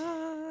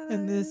time.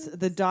 And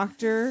the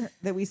doctor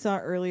that we saw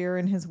earlier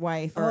and his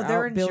wife are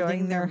they're out building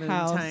enjoying their their moon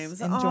house,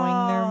 times. enjoying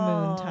their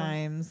moon Aw.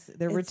 times,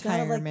 their It's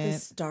gotta, retirement. like the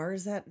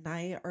stars at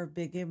night are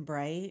big and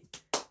bright.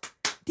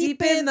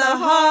 Deep in the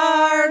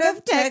heart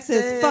of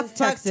Texas. Fuck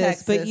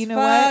Texas. But you know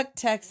what? Fuck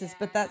Texas.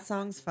 But that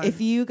song's fun. If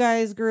you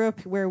guys grew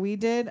up where we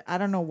did, I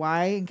don't know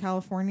why in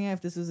California,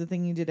 if this was a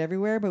thing you did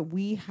everywhere, but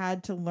we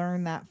had to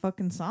learn that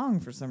fucking song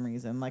for some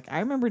reason. Like I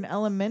remember in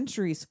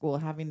elementary school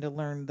having to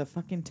learn the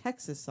fucking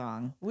Texas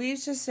song. We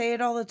used to say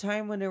it all the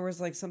time when there was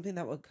like something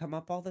that would come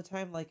up all the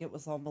time, like it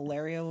was all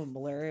malaria when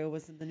malaria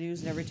was in the news,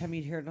 and every time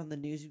you'd hear it on the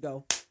news, you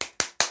go,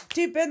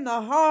 "Deep in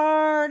the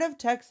heart of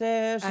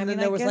Texas," and then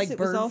there was I guess like it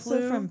bird was also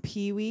flu. from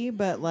Pee Wee,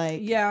 but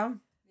like Yeah,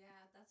 Yeah,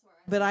 that's where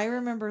But I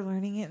remember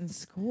learning it in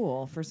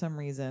school for some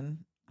reason.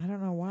 I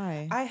don't know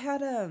why. I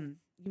had you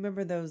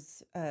remember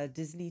those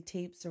Disney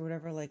tapes or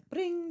whatever, like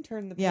bring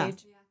turn the Yeah.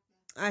 page.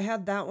 I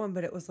had that one,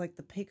 but it was like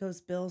the Pecos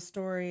Bill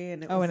story,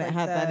 and it oh, was and like it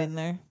had that the in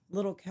there.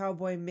 little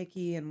cowboy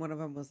Mickey, and one of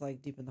them was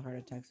like deep in the heart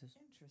of Texas.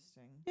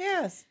 Interesting.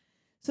 Yes.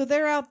 So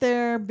they're out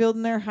there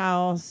building their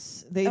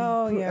house. They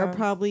Oh, are yeah.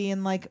 probably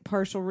in like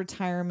partial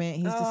retirement.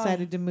 He's Oh.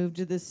 decided to move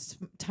to this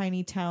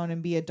tiny town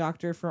and be a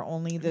doctor for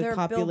only the They're building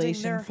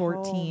population their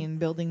 14, home.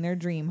 building their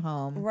dream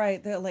home.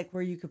 Right, they're like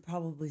where you could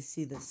probably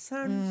see the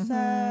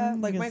sunset.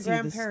 Mhm, Like you my can see the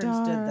grandparents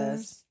did stars.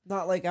 this.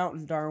 Not like out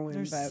in Darwin,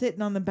 They're but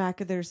sitting on the back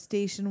of their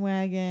station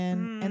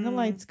wagon and the Mm.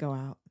 lights go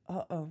out.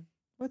 uh-oh.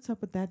 What's up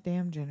with that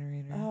damn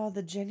generator? Oh,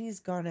 the Jenny's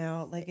gone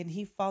out. Like, and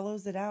he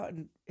follows it out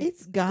and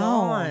It's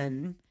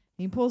gone.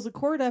 He pulls the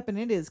cord up and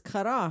it is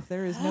cut off.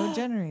 There is no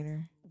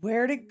generator.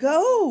 Where'd it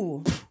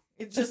go?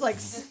 It just like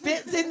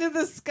spits into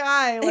the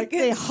sky It like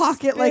they gets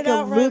hawk it like spit a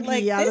out right, loogie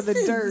like, out of the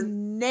 "This is dirt.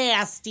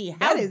 Nasty. How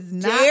That is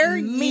not dare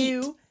meat."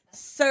 you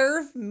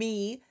serve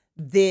me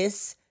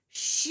this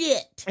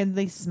shit? And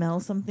they smell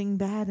something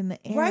bad in the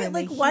air. Right? and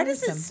they Like, why hear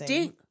does it something.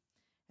 stink?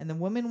 And the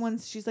woman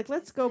once she's like,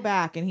 "Let's go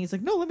back," and he's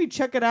like, "No, let me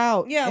check it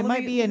out. Yeah, it let might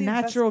me- be a let me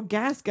natural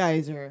gas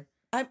geyser.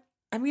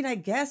 I mean, I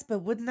guess, but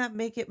wouldn't that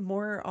make it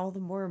all the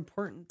more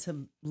important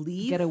to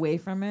leave? Get away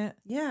from it."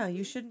 Yeah,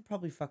 you shouldn't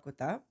probably fuck with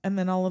that. And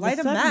then all of Light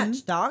a a sudden,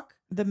 match, Doc.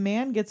 the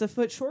man gets a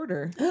foot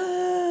shorter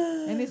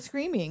and and is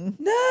screaming.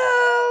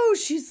 no,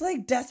 she's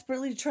like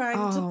desperately trying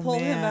to Oh, pull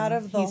him man. out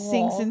of the He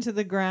sinks hole. into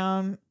the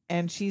ground,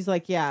 and she's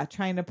like, "Yeah,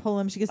 trying to pull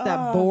him." She gets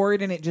that Oh.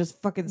 board, and it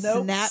just fucking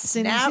Nope, snaps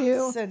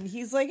into. and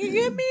he's like, "Get me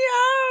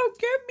out,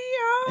 get me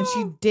out!" And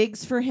she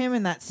digs for him,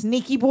 and that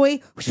sneaky boy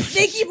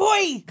sneaky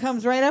boy,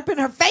 comes right up in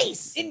her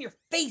face. in your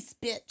face,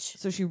 bitch.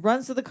 So she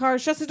runs to the car,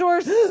 shuts the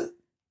doors,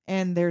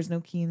 and there's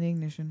no key in the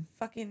ignition.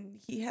 Fucking,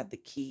 he had the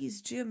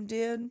keys. Jim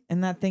did.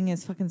 And that thing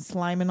is fucking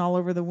sliming all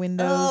over the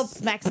windows. Oh.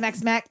 Smack, smack,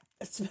 smack.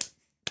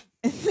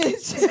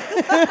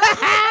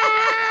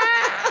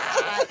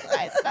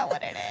 That's not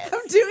what it is.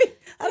 I'm doing.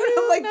 I don't know,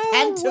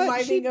 don't know like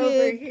what she pantomiming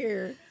over did.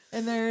 here.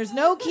 And there's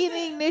no key in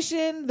the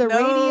ignition. The No.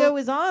 radio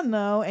is on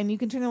though, and you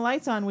can turn the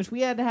lights on, which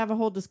we had to have a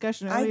whole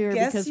discussion I earlier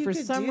guess because you for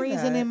could some do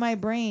reason that. in my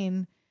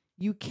brain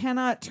you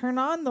cannot turn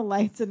on the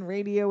lights and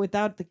radio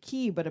without the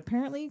key, but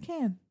apparently you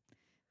can.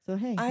 So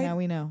hey, I now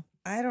we know.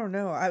 I don't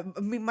know. I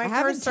mean, my I car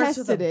haven't starts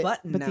with tested a it,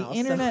 button but now. the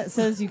internet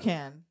so says you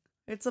can.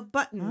 it's a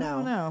button I now.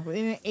 don't know. But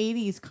in an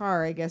 '80s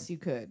car, I guess you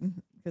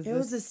could. Because It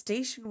was a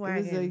station it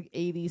was wagon. a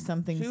 '80s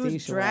something She station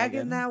was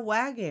dragging wagon. that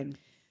wagon.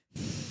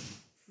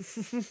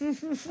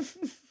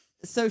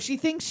 So she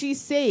thinks she's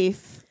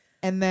safe,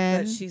 and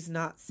then But she's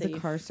not safe. the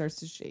car starts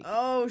to shake.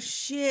 Oh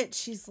shit!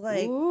 She's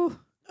like, Ooh,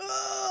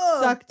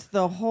 ugh, sucked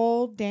the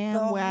whole damn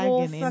the wagon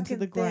whole into fucking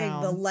the thing.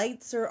 ground. The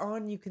lights are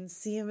on. You can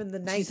see him in the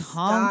night She's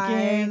sky.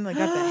 honking. Like,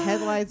 got the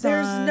headlights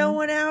There's on. no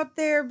one out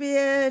there,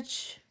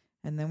 bitch.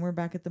 And then we're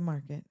back at the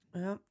market.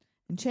 Yep.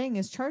 And Chang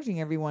is charging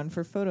everyone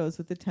for photos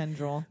with the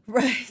tendril.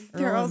 Right.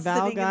 They're Earl all and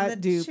Val sitting got in the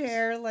duped.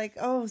 chair, like,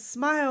 oh,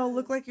 smile,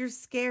 look like you're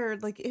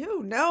scared. Like,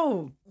 ew,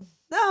 no,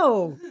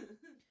 no.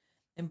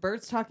 And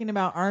Bert's talking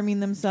about arming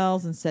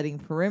themselves and setting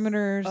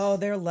perimeters. Oh,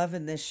 they're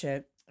loving this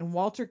shit. And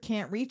Walter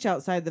can't reach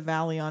outside the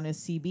valley on his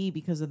CB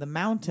because of the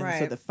mountains. So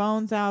Right. the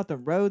phone's out, the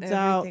road's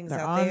out, Everything's they're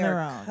out. on They their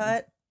are own.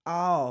 cut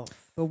off.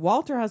 But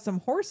Walter has some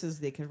horses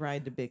they could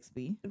ride to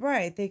Bixby.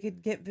 Right. They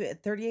could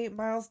get 38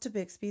 miles to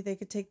Bixby. They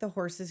could take the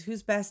horses.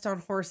 Who's best on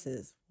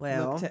horses?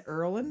 Well, Look to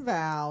Earl and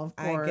Val, of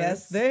I course.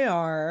 guess they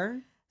are.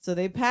 So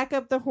they pack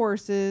up the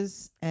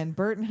horses, and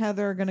Bert and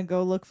Heather are going to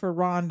go look for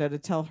Rhonda to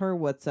tell her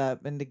what's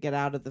up and to get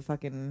out of the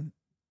fucking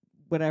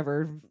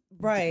whatever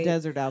Right.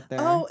 desert out there.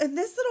 Oh, and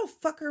this little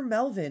fucker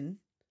Melvin.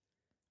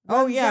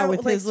 Oh runs yeah, out,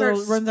 with like, his little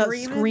starts runs out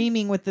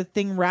screaming with the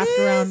thing wrapped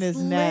around This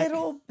his neck.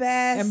 Little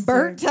bastard. And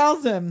Bert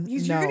tells him,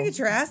 You're no, gonna get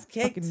your ass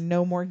kicked. fucking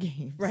no more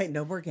games. Right,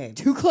 no more games.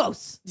 Too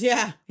close.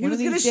 Yeah, he One was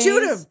of gonna these shoot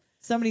days, him.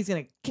 Somebody's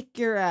gonna kick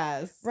your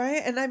ass.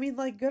 Right, and I mean,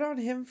 like, good on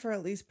him for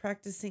at least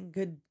practicing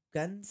good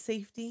gun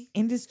safety.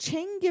 And does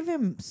Chang give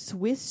him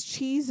Swiss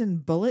cheese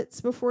and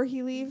bullets before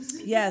he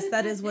leaves? Yes,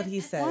 that is what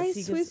he says. Why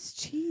he Swiss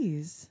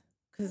cheese?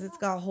 Because it's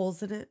got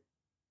holes in it.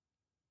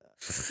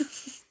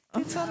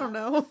 Bitch, I don't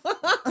know.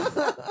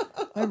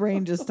 My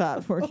brain just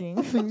stopped working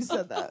when you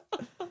said that.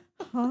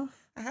 Huh?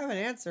 I have an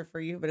answer for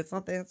you, but it's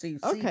not the answer you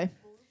see. Okay.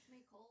 Bullets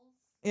make holes.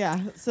 Yeah.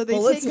 So they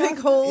Bullets take make off-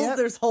 holes. Yep.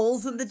 There's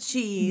holes in the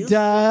cheese.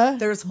 Duh.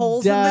 There's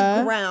holes in Duh. the They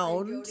go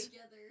ground. together.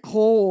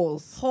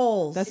 Holes.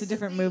 Holes. That's a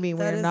different movie That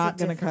we're is a not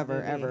going to different cover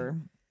movie. ever.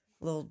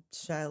 Little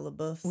Shia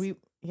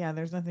LaBeouf.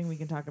 There's nothing we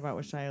can talk about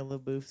with Shia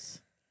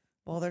LaBeouf's.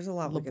 Well, there's a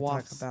lot we can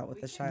talk LaBeouf's. about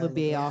with the Shia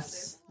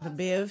LaBeouf's.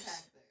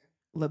 LaBeouf's.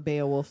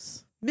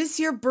 LaBeouf's.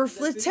 Monsieur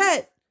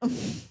Berfletet.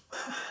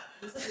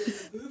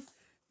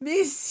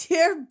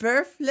 Monsieur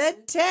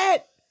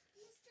Berfletet.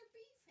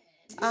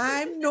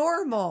 I'm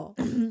normal.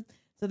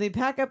 So they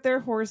pack up their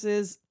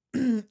horses.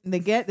 they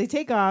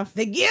take off.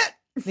 They get.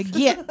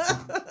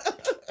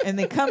 And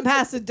they come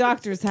past the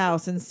doctor's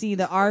house and see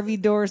the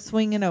RV door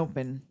swinging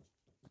open.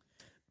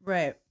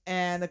 Right.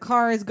 And the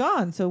car is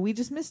gone. So we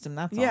just missed him.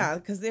 That's all. Yeah,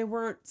 because they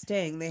weren't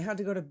staying. They had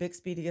to go to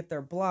Bixby to get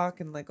their block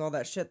and like all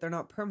that shit. They're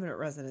not permanent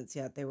residents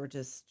yet. They were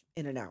just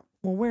in and out.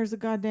 Well, where's the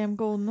goddamn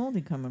golden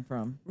oldie coming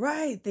from?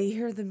 Right. They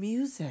hear the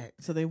music.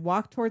 So they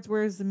walk towards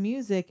where's the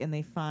music and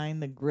they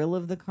find the grill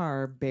of the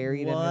car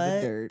buried under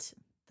the dirt.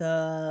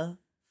 The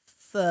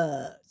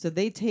fuck. So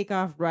they take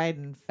off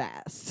riding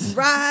fast.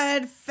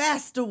 Ride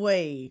fast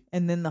away.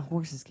 And then the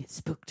horses get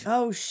spooked.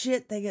 Oh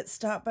shit, they get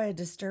stopped by a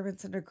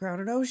disturbance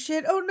underground. And oh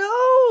shit, oh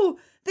no,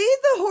 they eat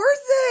the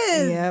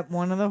horses. Yep,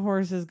 one of the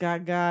horses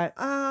got. Oh,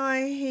 I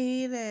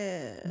hate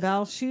it.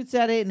 Val shoots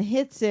at it and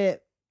hits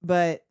it,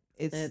 but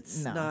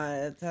it's no.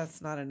 not,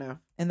 that's not enough.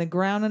 And the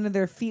ground under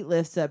their feet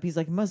lifts up. He's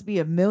like, it must be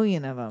a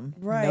million of them.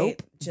 Right.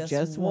 Nope,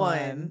 Just one.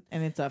 one.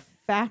 And it's a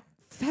fat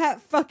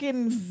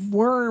fucking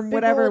worm, Big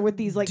whatever, old with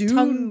these like dune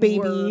tongue baby.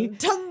 worm.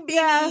 Tongue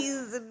Yeah.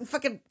 babies and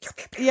fucking.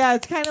 Yeah,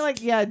 it's kind of like,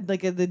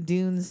 the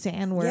dune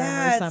sandworm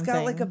Yeah, or something. it's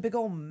got like a big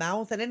old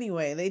mouth. And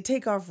anyway, they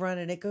take off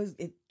running.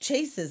 It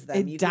chases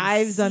them. It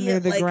dives can see under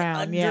it, the like,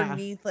 ground, yeah.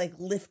 underneath, like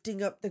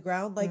lifting up the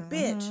ground, like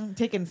bitch. Mhm.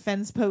 Taking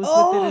fence posts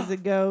Oh, with it as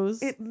it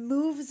goes. It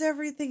moves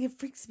everything. It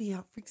freaks me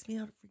out.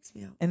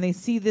 And they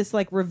see this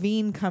like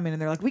ravine coming,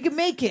 and they're like, we can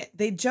make it.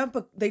 They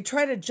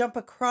try to jump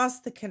across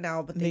the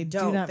canal, but they do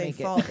don't. not They make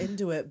it. fall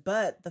into it.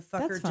 But the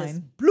fucker That's just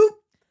fine. bloop.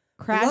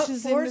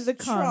 Crashes Blunt into the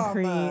force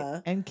concrete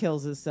trauma. and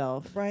kills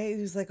himself. Right?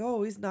 He's like,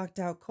 oh, he's knocked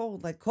out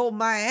cold. Like, cold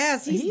my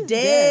ass. He's, He's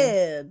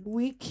dead.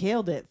 We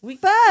killed it. We-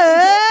 Fuck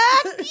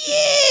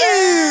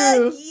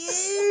you! Fuck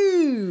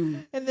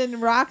you. And then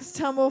rocks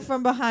tumble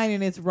from behind,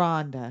 and it's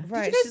Rhonda.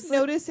 Right, Did you she's guys like-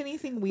 notice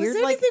anything Was weird?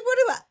 there Like, anything? What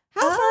about?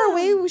 how far Oh.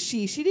 away was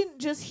she? She didn't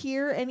just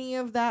hear any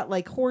of that,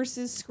 like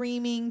horses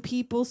screaming,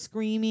 people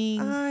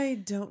screaming, I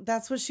don't.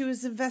 That's what she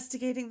was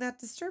investigating that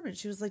disturbance.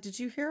 She was like, did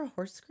you hear a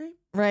horse scream?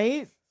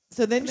 right?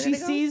 So then A she minute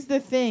ago? sees the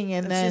thing,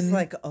 and then she's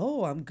like,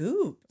 oh, I'm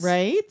gooped.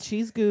 right,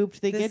 she's gooped.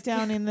 They This get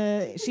down in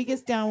the. She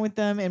gets down with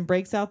them and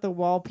breaks out the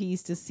wall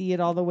piece to see it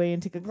all the way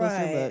and take a closer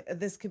look. Right.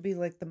 This could be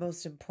like the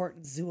most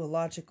important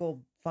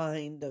zoological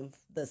find of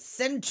the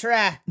century.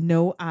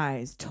 No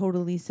eyes,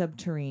 totally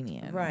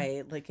subterranean.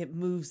 Right. Like it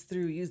moves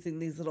through using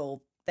these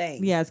little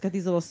things. Yeah, it's got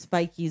these little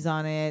spikies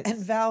on it. And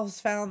Val's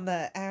found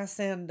the ass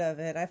end of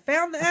it. I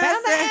found the I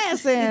found the ass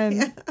ass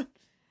end.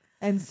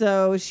 And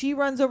so she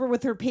runs over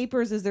with her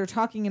papers as they're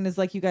talking and is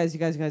like, you guys.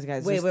 Wait,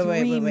 There's wait, wait,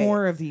 three wait, wait.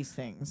 more of these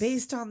things.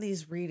 Based on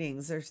these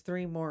readings, there's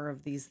 3 more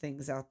of these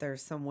things out there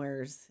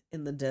somewheres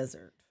in the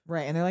desert.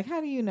 Right. And they're like,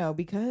 how do you know?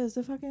 Because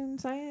of fucking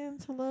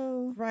science.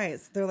 Hello. Right.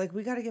 So they're like,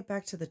 we got to get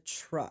back to the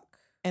truck.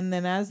 And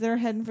then as they're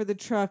heading for the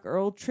truck,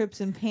 Earl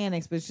trips and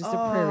panics, but it's just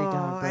a prairie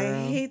dog. I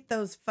burrow. hate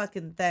those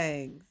fucking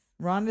things.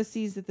 Rhonda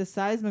sees that the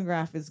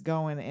seismograph is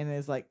going and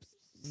is like,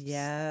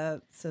 Yeah.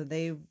 So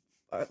they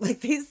are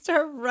like, they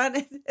start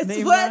running. It's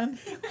they what? run.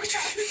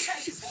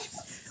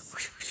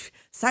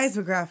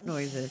 Seismograph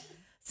noises.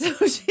 So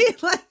she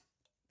like,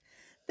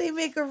 they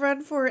make a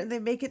run for it and they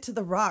make it to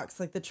the rocks.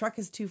 Like the truck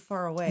is too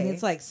far away. And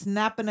it's like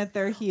snapping at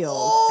their heels.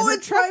 oh, and the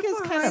it's truck right is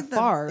kind behind of them.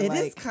 far. It is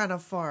like, kind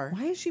of far.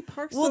 Why is she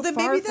parked Well, so then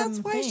far maybe from that's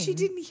the why she thing?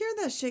 didn't hear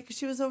that shit because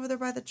she was over there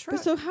by the truck.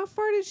 But so how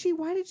far did she?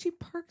 Why did she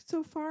park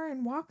so far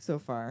and walk so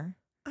far?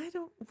 I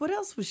don't. What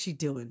else was she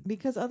doing?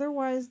 Because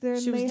otherwise,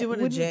 then She was they doing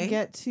a wouldn't J?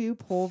 get to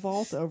pole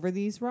vault over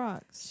these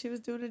rocks. She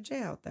was doing a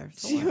J out there.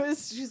 So She what?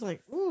 was. She's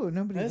like, ooh,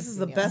 nobody. This can is see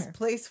the me out best here."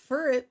 place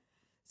for it.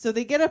 So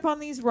they get up on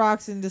these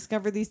rocks and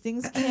discover these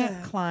things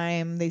can't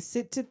climb. They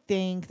sit to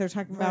think. They're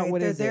talking about Right,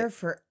 what they're is there it?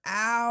 for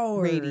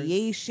hours.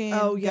 Radiation,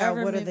 Oh yeah, what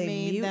are government they?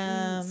 made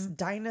Mutants, them.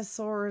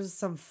 dinosaurs,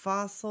 some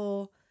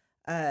fossil,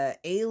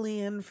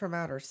 alien from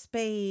outer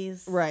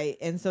space. Right.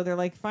 And so they're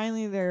like,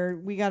 finally,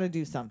 we got to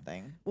do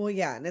something. Well,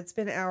 yeah, and it's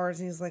been hours,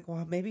 and he's like,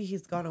 "Well, maybe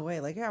he's gone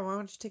away." Like, yeah, why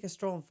don't you take a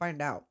stroll and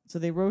find out? So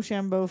they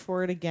Rochambeau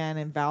for it again,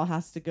 and Val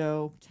has to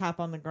go tap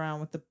on the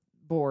ground with the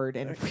board,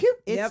 and whew,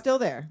 it's Yep. still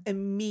there.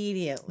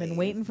 Immediately, Been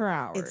waiting for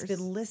hours. It's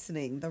been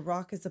listening. The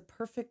rock is a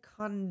perfect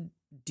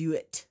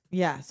conduit.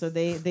 Yeah, so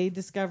they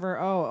discover,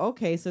 oh,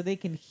 okay, so they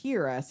can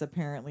hear us,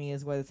 apparently,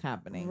 is what is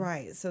happening.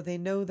 Right, so they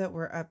know that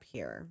we're up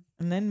here,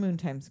 And then moon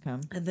times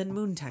come. and then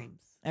moon times.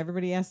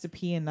 Everybody has to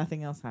pee and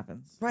nothing else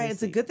happens. Right, They it's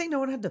a sleep. good thing no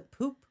one had to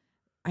poop.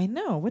 I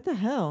know. What the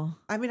hell?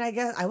 I mean, I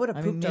guess I would have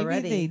I pooped mean, maybe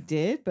already. they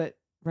did, but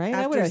right? I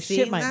After would have shit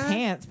seeing my that,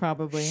 pants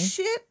probably.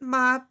 Shit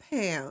my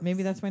pants.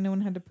 Maybe that's why no one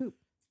had to poop.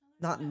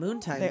 Not in moon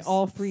times. They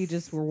all 3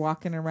 just were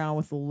walking around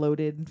with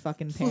loaded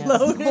fucking pants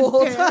Loaded the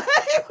whole pants. time.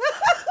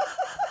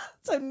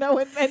 So no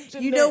one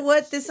mentioned You know it.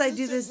 what? This I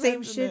do the Just same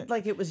mentioned shit it.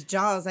 like it was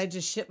Jaws. I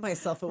just shit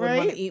myself. It wouldn't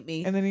want Right? to eat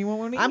me. And then he won't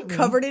want to I'm eat me.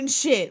 covered in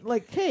shit.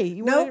 Like, hey,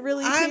 you want Nope, to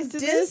really I'm taste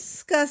of this?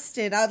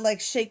 disgusted. I'd like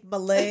shake my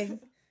leg.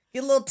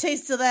 Get a little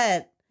taste of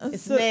that.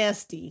 It's So-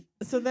 nasty.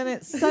 So then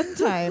at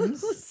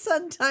sometimes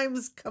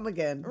Sometimes come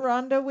again.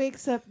 Rhonda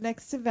wakes up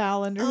next to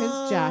Val under his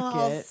All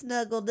jacket.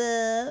 snuggled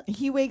up.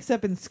 He wakes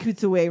up and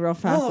scoots away real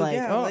fast, like,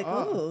 yeah, oh, like,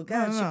 oh,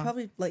 God, no, she no.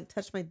 probably like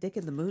touched my dick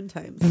in the moon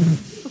times.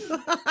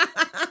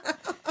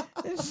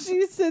 And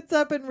she sits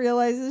up and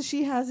realizes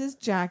she has his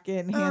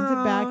jacket and hands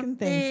it back and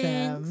thanks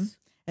him. thanks.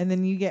 And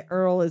then you get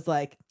Earl is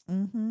like,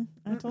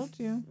 I told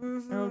you.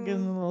 Mm-hmm. Earl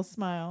gives him a little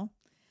smile.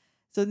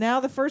 So now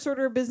the first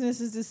order of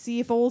business is to see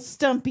if old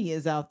Stumpy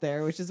is out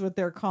there, which is what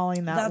they're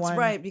calling that one. That's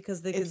right,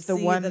 because they can It's the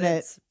see one that that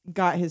it's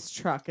got his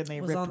truck and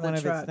they was ripped on the one of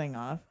its truck. thing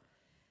off.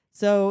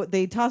 So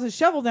they toss a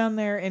shovel down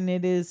there, and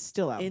it is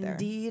still out there.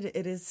 Indeed,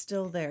 it is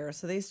still there.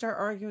 So they start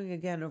arguing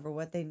again over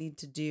what they need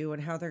to do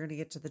and how they're going to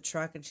get to the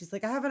truck. And she's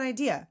like, I have an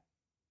idea.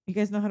 You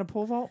guys know how to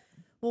pole vault?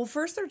 Well,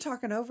 first they're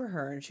talking over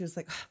her, and she was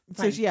like,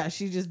 So fine.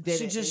 she just did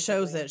She it. just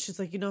shows basically. it. She's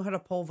like, you know how to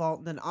pole vault.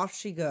 And then off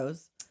she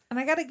goes. And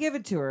I got to give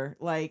it to her.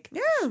 Like,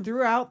 Yeah.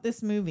 throughout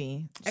this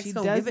movie, X she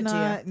gonna does give it to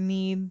not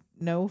need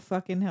no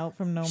fucking help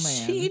from no man.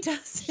 She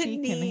doesn't She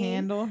need. can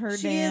handle her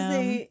She damn. is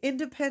a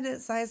independent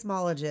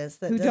seismologist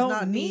that who does don't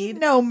not need need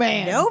no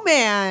man. no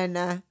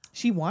man.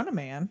 She want a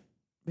man,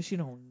 but she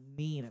don't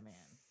need a man.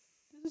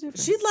 There's a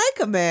difference. She'd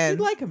like a man. She'd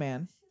like a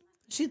man.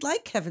 She'd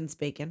like Kevin's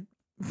bacon.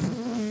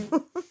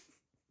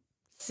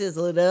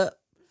 Sizzle it up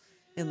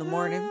in the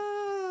morning.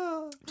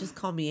 Just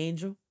call me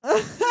Angel.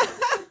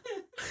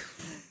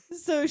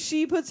 So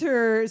she puts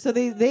her. So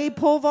they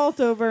pole vault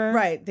over.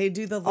 Right. They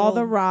do the little All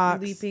the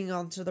rocks. leaping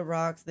onto the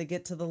rocks. They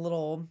get to the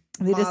little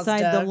They decide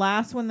the Mazda.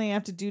 last one they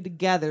have to do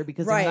together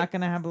because Right. they're not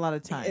going to have a lot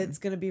of time. It's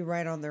gonna be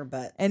right on their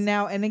butts.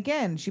 And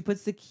again, she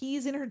puts the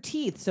keys in her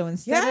teeth. So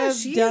instead Yeah, of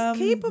she is dumb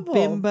capable.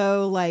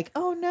 bimbo, like,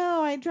 oh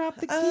no, I dropped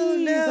the keys. oh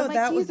no, my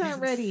that keys would be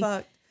aren't ready.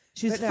 fucked.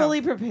 She's But no.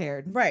 fully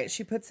prepared. Right.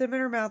 She puts them in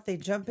her mouth. They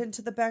jump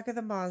into the back of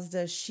the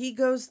Mazda. She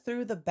goes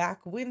through the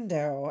back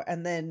window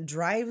and then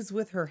drives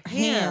with her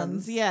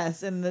hands.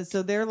 Yes, and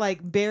so they're like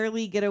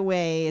barely get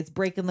away. It's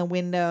breaking the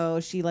window.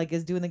 She like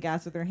is doing the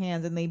gas with her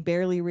hands, and they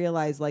barely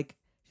realize like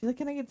she's like,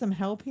 "Can I get some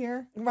help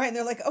here?" Right. And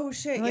they're like, oh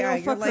shit. Like, yeah. oh,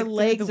 you're fuck, her like through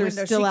legs the are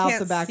window. still She out can't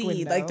the back see.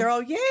 window. Like they're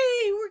all, yay,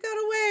 we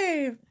got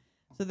away.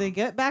 So they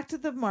get back to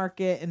the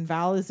market, and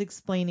Val is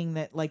explaining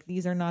that like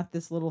these are not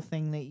this little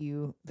thing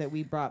that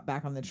we brought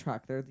back on the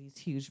truck. They're these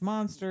huge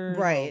monsters.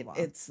 blah, Right. blah,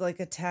 blah. It's like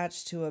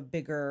attached to a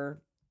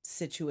bigger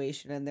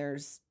situation, and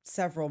there's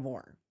several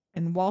more.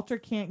 And Walter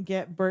can't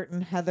get Bert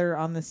and Heather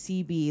on the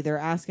CB. They're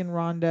asking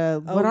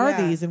Rhonda, Oh, "What are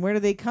yeah. these and where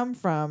do they come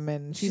from?"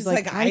 And she's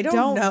like, I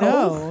don't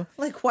know.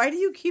 Like, why do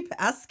you keep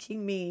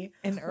asking me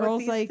And what Earl's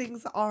these like,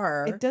 things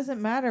are? "It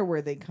doesn't matter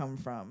where they come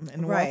from."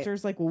 And Right.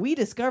 Walter's like, "Well, we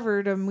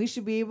discovered them. We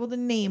should be able to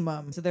name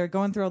them." So they're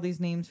going through all these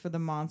names for the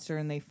monster,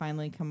 and they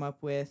finally come up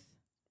with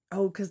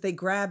Oh, because they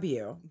grab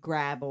you.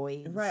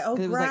 graboids. Right. Oh,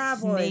 'Cause it was like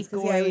graboids.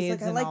 'Cause, yeah, I was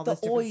like, I and like all the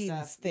this different oids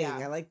stuff. thing. Yeah.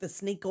 I like the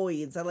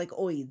snakeoids. I like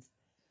oids.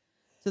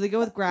 So they go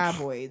with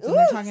graboids, and Ooh,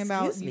 they're talking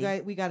about excuse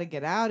me. we got to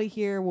get out of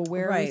here. Well,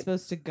 where are we Right.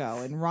 supposed to go?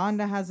 And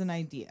Rhonda has an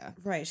idea,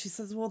 Right. She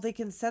says, well, they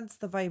can sense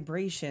the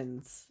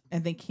vibrations.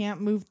 and they can't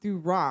move through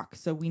rock,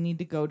 so we need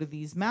to go to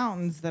these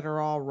mountains that are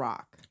all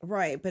rock.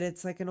 Right. But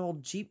it's like an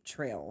old Jeep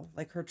trail.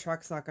 Like her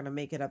truck's not going to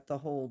make it up the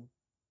whole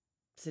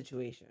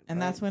situation.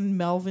 And that's when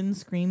Melvin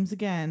screams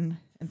again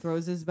and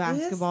throws his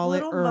basketball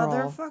this at little Earl.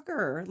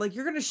 motherfucker. Like,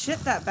 you're going to shit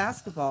that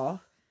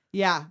basketball.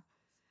 Yeah.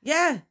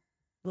 Yeah.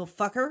 Little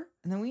fucker.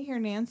 And then we hear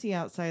Nancy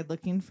outside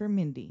looking for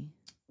Mindy.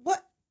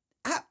 What?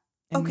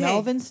 And Okay.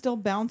 Melvin's still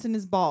bouncing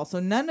his ball.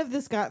 So none of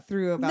this got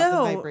through about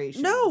the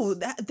vibrations. No,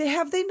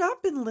 they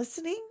not been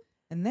listening.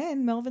 And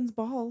then Melvin's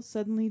ball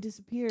suddenly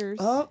disappears.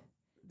 Oh,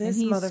 this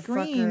he motherfucker!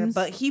 screams.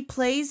 But he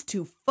plays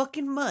too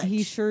fucking much.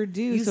 He sure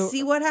do. You so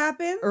see what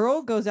happens?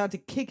 Earl goes out to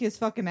kick his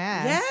fucking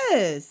ass.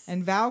 Yes.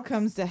 And Val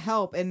comes to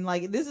help. And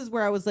like this is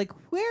where I was like,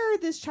 where are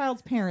this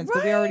child's parents?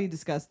 But we Right. already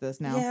discussed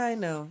this now. Yeah, I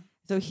know.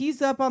 So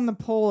he's up on the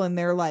pole and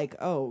they're like,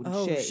 oh,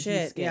 Oh shit. He's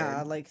shit! scared.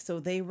 Yeah, like so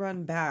they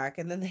run back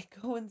and then they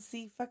go and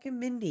see fucking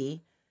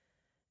Mindy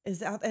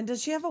is out. And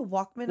does she have a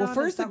Walkman? Well, on?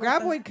 first the Is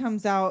that what graboid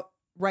comes out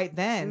right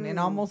then and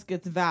Mm. almost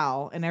gets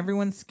Val, and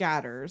everyone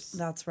scatters.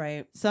 That's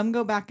right. Some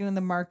go back into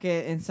the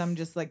market, and some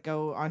just like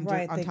go on,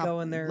 Right, on they top, go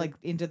in their- like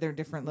into their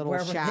different little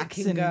wherever they shacks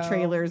can and go.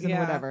 trailers and Yeah.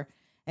 whatever.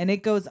 And it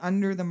goes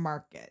under the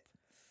market,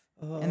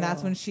 and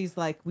that's when Oh. she's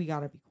like, "We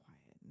gotta be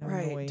quiet, no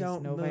Right, noise,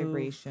 don't no move,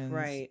 vibrations."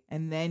 right.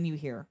 And then you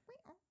hear,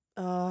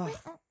 Oh,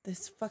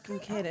 this fucking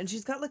kid, and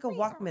she's got like a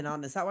Walkman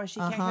on. Is that why she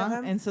can't hear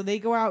them? and so they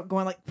go out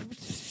going like,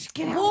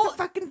 "Get out Well, the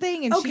fucking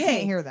thing!" And she okay.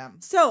 can't hear them.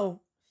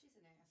 So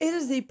it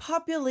is a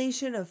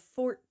population of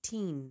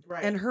 14,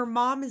 Right. and her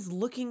mom is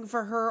looking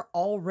for her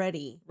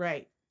already.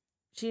 Right.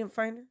 She didn't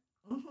find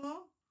her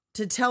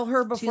to tell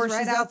her before she's,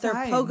 right out there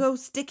outside. pogo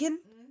sticking.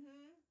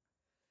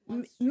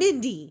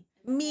 Mindy.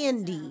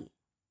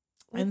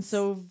 And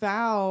so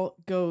Val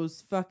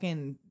goes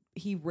fucking.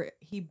 He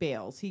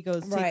bails. He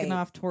goes taking Right.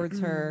 off towards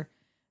her.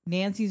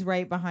 Nancy's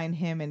right behind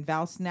him, and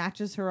Val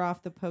snatches her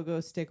off the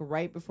pogo stick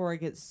right before it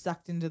gets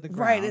sucked into the ground.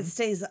 Right, it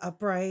stays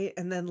upright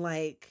and then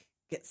like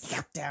gets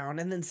sucked down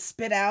and then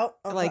spit out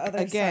on like the other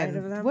side of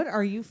again. them. What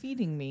are you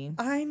feeding me?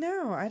 I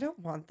know. I don't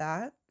want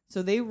that.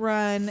 So they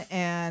run,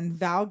 and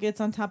Val gets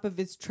on top of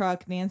his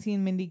truck. Nancy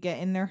and Mindy get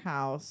in their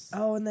house.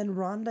 Oh, and then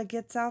Rhonda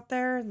gets out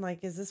there and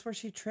like, is this where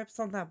she trips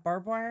on that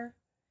barbed wire?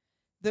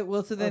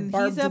 So then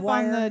barbed he's up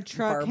wire? on the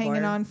truck Barbed hanging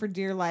wire. on for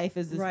dear life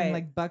as this thing Right.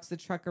 like bucks the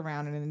truck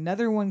around, and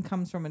another one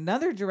comes from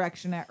another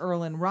direction at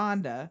Earl and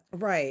Rhonda.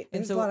 Right. And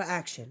There's so- a lot of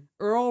action.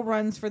 Earl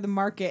runs for the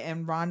market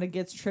and Rhonda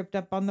gets tripped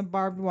up on the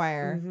barbed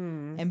wire.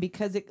 Mhm. And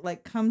because it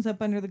like comes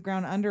up under the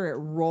ground it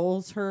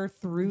rolls her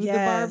through the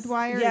Yes. barbed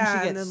wire Yeah,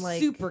 and she and gets then, like-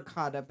 super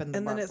caught up in the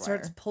And then barbed it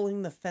starts wire.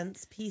 pulling the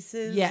fence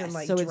pieces. Yes, and,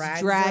 like, so it's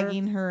drags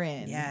dragging her. her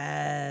in.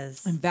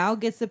 Yes. And Val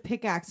gets the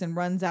pickaxe and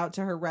runs out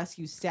to her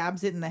rescue,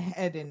 stabs it in the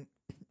head, and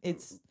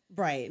it's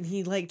Right. And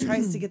he like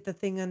tries to get the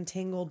thing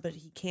untangled, but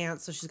he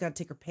can't. So she's got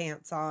to take her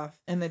pants off.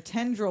 and the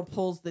tendril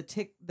pulls the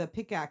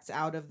pickaxe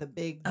out of the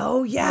big.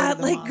 Oh yeah, part it of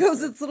the like goes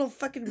monster. its little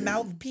fucking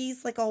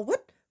mouthpiece, like all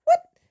what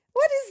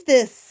is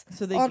this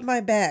So on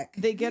my back?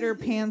 They get her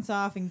pants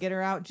off and get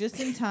her out just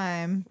in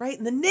time. Right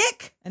in the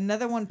neck.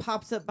 Another one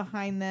pops up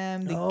behind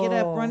them. They get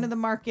up, run Oh. to the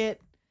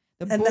market.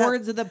 The And that-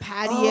 boards of the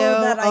patio.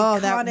 Oh, that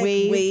iconic that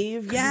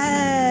wave.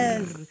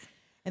 Yes.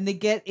 And they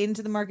get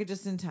into the market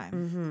just in time.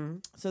 Mm-hmm.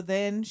 So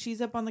then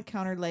she's up on the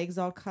counter, legs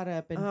all cut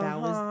up, and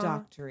Val Uh-huh. is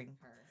doctoring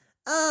her.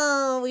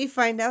 Oh, we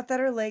find out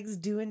that her legs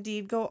do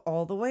indeed go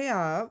all the way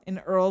up.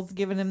 And Earl's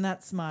giving him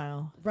that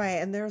smile.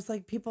 Right, and there's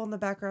like people in the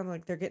background,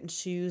 like they're getting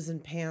shoes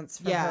and pants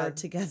for Yeah, her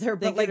together,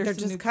 they but get like her they're some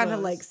just new kind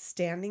of clothes. like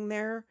standing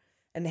there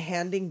and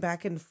handing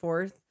back and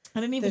forth. I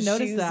didn't The even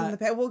notice shoes that. and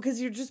the well,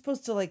 because you're just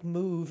supposed to like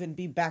move and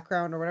be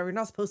background or whatever. You're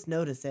not supposed to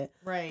notice it,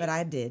 Right. but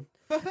I did.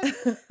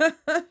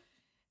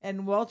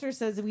 And Walter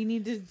says we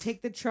need to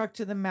take the truck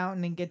to the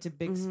mountain and get to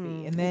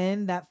Bixby. And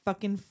then that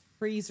fucking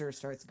freezer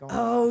starts going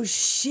Oh off.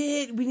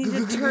 shit, we need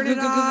to turn it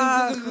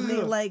off. And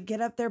they like get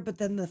up there, but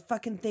then the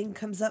fucking thing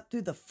comes up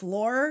through the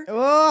floor.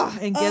 Oh,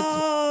 and gets,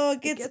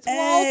 it gets gets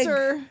egg.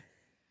 Walter.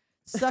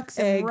 Sucks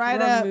him Egg, right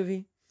wrong up.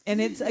 movie. And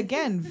it's,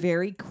 again,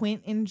 very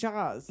Quint in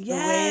Jaws. The way it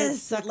Yes, it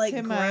sucks like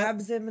him up.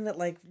 grabs him and it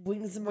like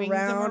wings him Wings him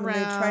around, and they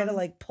try to around.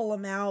 like pull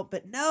him out,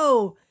 but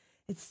no,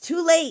 it's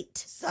too late.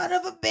 Son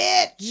of a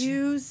bitch!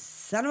 You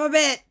son of a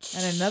bitch.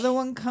 And another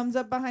one comes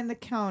up behind the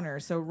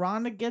counter. So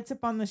Rhonda gets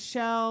up on the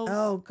shelves.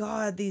 Oh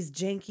god, these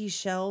janky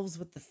shelves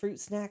with the fruit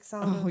snacks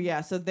on Oh them.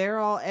 yeah, so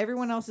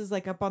everyone else is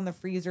like up on the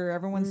freezer.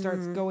 Everyone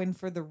starts going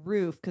for the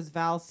roof because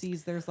Val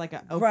sees there's like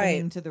an opening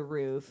Right. to the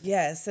roof.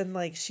 Yes, and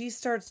like she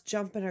starts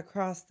jumping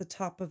across the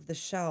top of the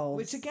shelves.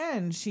 Which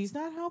again, she's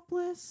not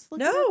helpless.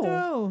 Look No. at her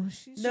go.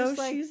 She's No, just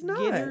like, she's get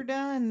not. her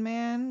done,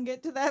 man.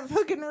 Get to that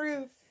fucking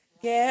roof.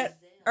 get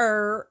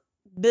her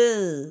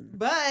done.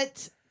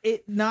 But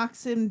it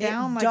knocks him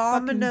down It like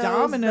fucking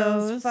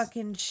dominoes. those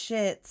fucking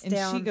shits and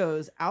down. she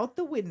goes out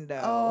the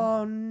window.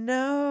 Oh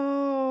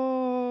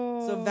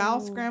no. So Val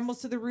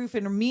scrambles to the roof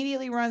and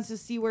immediately runs to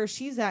see where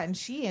she's at, and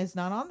she is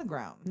not on the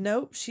ground.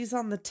 Nope, she's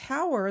on the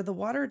tower, the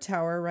water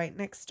tower right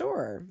next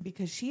door.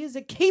 Because she is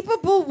a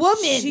capable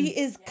woman. She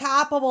is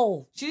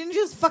capable. She didn't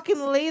just fucking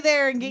lay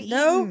there and get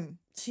Nope. eaten.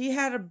 She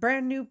had a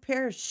brand new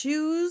pair of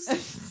shoes. and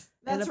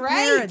That's a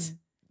pair right. of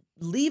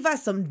Levi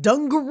some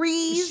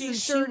dungarees. She and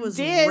sure she was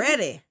did.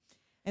 ready.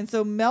 And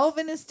so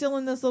Melvin is still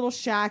in this little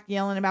shack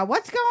yelling about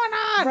what's going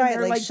on. Right, And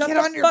they're like, like, shut get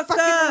the on your fuck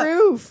fucking up."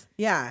 roof.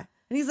 Yeah.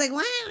 And he's like, wah,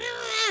 wah,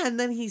 wah," and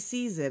then he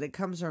sees it. It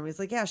comes from him. He's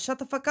like, yeah, shut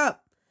the fuck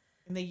up.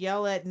 And they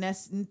yell at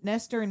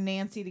Nestor and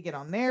Nancy to get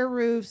on their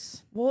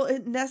roofs. Well,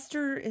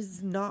 Nestor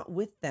is not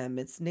with them.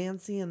 It's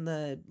Nancy and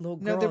the little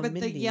girl. No, and but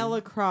Mindy. they yell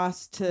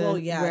across to well,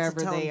 yeah, wherever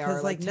to tell they him,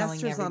 are, like telling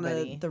Nestor's on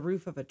everybody. the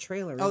roof of a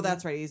trailer. Oh,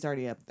 that's right. He's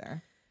already up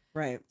there.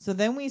 Right. So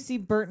then we see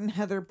Bert and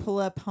Heather pull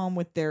up home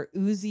with their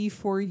Uzi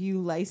for You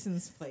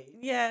license plate.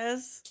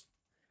 Yes.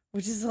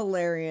 Which is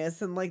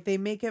hilarious. And like they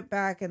make it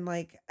back and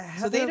like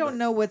So they don't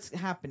know what's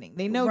happening.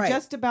 They know Right.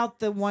 just about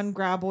the one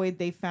graboid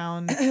they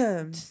found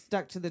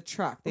stuck to the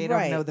truck. They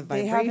don't know the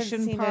They haven't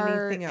vibration seen part,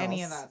 anything else.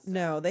 any of that stuff.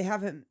 No, they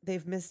haven't.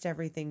 They've missed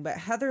everything. But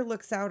Heather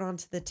looks out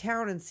onto the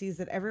town and sees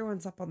that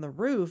everyone's up on the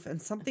roof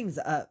and something's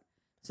up.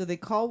 So they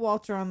call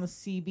Walter on the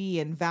CB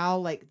and Val,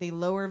 like they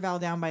lower Val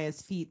down by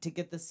his feet to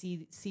get the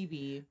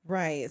CB.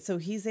 Right. So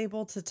he's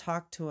able to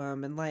talk to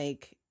him and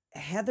like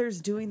Heather's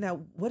doing that.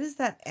 What is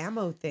that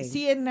ammo thing?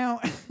 See, and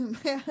now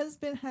my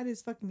husband had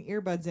his fucking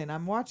earbuds in.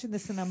 I'm watching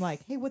this and I'm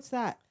like, hey, what's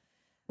that?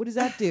 What does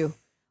that do?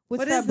 What's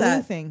What that is blue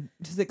that? thing?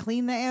 Does it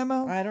clean the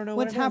ammo? I don't know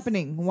what What's it is.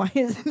 happening. Why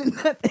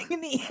isn't that thing?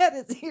 And he had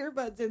his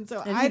earbuds in,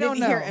 so And I he don't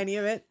didn't know. hear any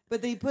of it.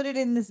 But they put it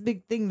in this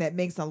big thing that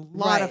makes a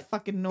lot of Right.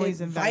 fucking noise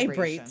It and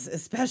vibrates, vibration.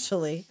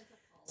 especially.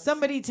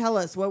 Somebody tell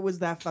us what was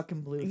that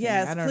fucking blue thing? I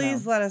Yes, don't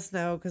please know. let us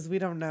know because we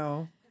don't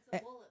know.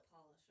 It's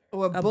a bullet polisher.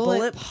 Oh, a A bullet,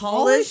 bullet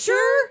polisher?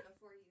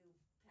 Before you pack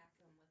them with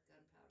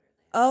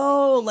gunpowder. They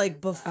Oh, have like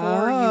inside.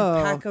 before Oh.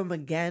 you pack them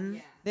again.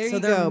 Yeah. There So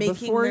you they're go. making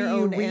Before their you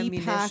own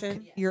repack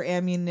ammunition? your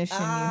ammunition,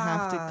 you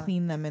have Ah. to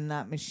clean them in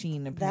that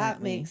machine.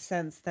 Apparently, That makes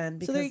sense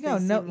then. so. There you because go.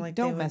 they No, seem like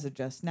don't they would-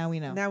 message us. Now we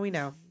know. Now we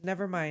know.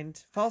 Never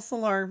mind. False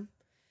alarm.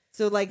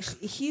 So like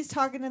he's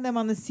talking to them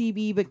on the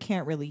CB, but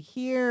can't really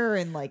hear,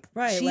 and like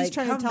Right, she's like,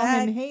 trying to come tell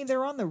back. him, hey,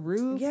 they're on the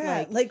roof.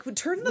 Yeah, like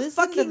turn the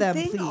listen to fucking them,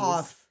 thing please.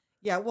 off.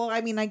 Yeah. Well, I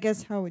mean, I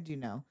guess how would you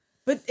know?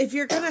 But if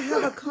you're gonna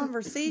have a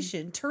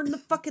conversation, turn the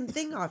fucking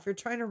thing off. You're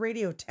trying to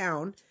radio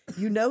town.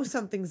 You know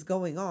something's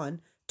going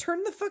on.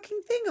 turn the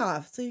fucking thing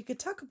off so you could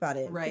talk about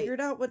it. Right. Figure it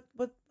out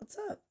what's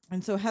up.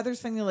 And so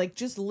Heather's finally like,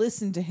 just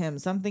listen to him.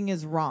 Something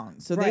is wrong.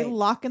 So they Right.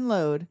 lock and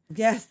load.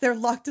 Yes, they're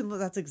locked and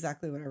that's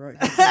exactly what I wrote.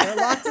 They're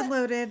locked and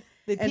loaded.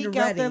 They and peek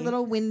out their ready.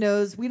 little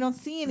windows. We don't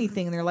see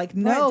anything. They're like, Right,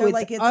 no, they're it's,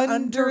 like, it's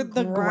under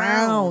the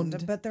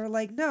ground. But they're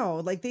like, no,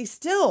 like they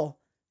still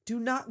do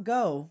not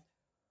go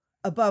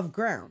above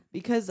ground.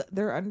 Because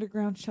their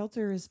underground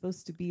shelter is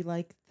supposed to be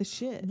like the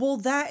shit. Well,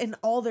 that and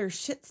all their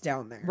shit's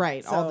down there.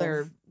 Right, all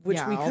their- which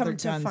yeah, we all their come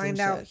to guns find and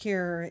out shit.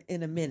 here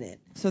in a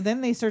minute. So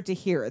then they start to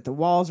hear it. The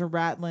walls are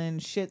rattling,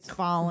 shit's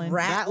falling,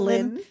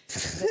 Rattling.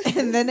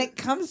 and then it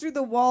comes through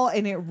the wall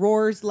and it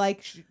roars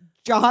like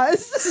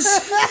Jaws.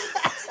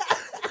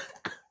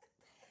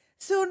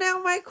 So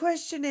now my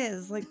question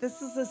is, like,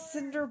 this is a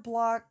cinder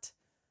blocked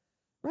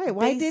Right?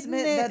 Why didn't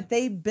basement it? that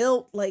they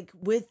built like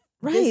with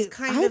Right, this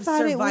kind I of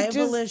thought it would survivalist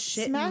just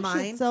shit in smash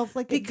mind? itself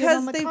like it did Because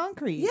on the they-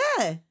 concrete.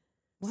 Yeah.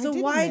 So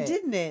why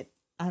didn't it?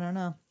 I don't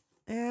know.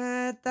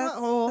 That's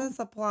hole. that's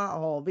a plot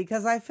hole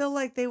because I feel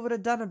like they would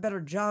have done a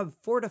better job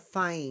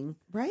fortifying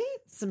Right?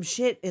 some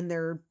shit in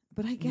their.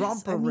 But I guess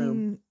Romper I mean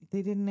room.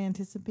 they didn't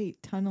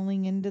anticipate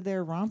tunneling into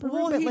their romper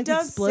Well, room, but he like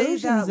does say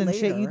explosions that and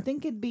shit. later. You'd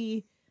think it'd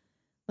be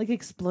like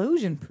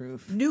explosion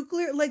proof.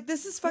 Nuclear, like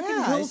this is fucking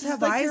Yeah, Hills it's just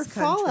Have like Eyes your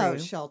country. fallout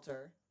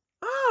shelter.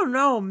 I don't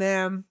know,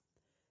 man.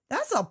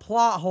 That's a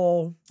plot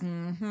hole.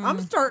 Mm-hmm. I'm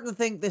starting to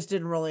think this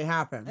didn't really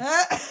happen.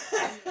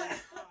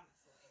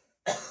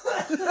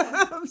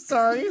 I'm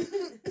sorry.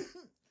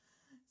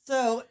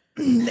 So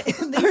they Are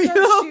start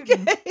you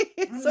shooting. okay?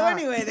 I'm So not.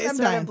 anyway, they I'm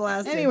started dying.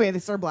 blasting. Anyway, they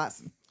start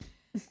blasting.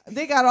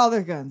 They got all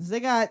their guns. They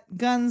got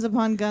guns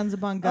upon guns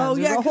upon guns. Oh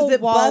There's yeah, a whole because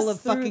it wall busts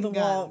of through fucking the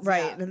wall, guns.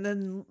 right? Yeah. And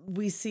then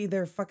we see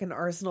their fucking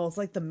arsenal. It's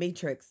like the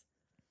Matrix.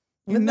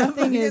 And the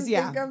nothing is fucking thing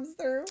yeah. comes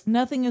through.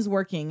 Nothing is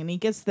working, and he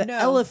gets the No.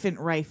 elephant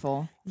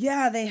rifle.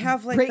 Yeah, they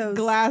have like Break those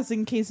glass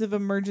in case of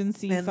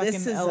emergency. Man, fucking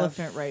this is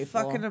elephant a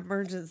rifle. fucking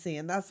emergency,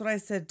 and that's what I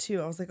said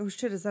too. I was like, "Oh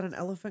shit, is that an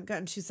elephant gun?"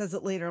 And she says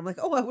it later. I'm like,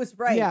 "Oh, I was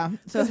right." Yeah,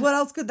 so- Because what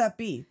else could that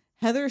be?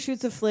 Heather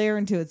shoots a flare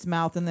into its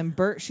mouth, and then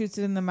Bert shoots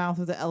it in the mouth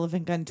with the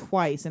elephant gun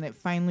twice, and it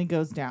finally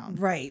goes down.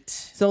 Right.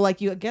 So,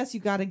 like, I guess you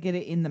got to get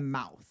it in the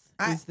mouth.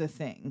 Is the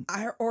thing.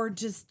 Or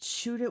just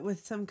shoot it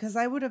with some. Because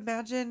I would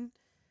imagine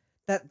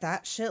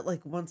that shit,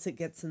 like once it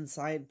gets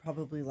inside,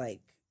 probably like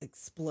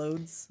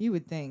explodes. You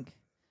would think.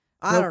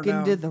 I Broke don't know.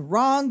 into the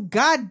wrong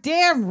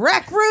goddamn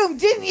rec room,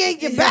 didn't you,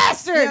 you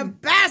bastard? You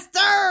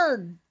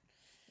bastard!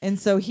 And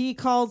so he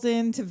calls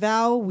in to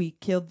Val. We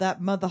killed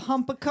that mother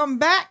humper. Come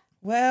back.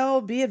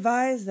 Well, be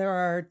advised, there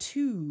are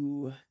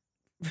two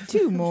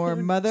More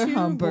mother two more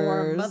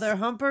humpers. mother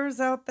humpers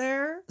out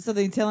there. So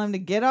they tell him to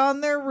get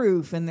on their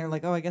roof, and they're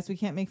like, "Oh, I guess we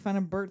can't make fun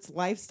of Bert's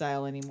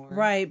lifestyle anymore."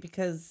 Right,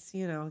 because,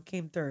 it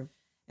came through.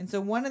 And so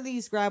one of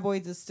these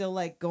graboids is still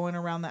like going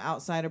around the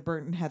outside of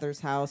Bert and Heather's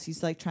house.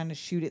 He's like trying to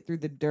shoot it through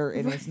the dirt,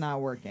 and it's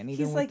not working. Even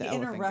He's with like the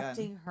elephant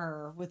interrupting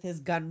her with his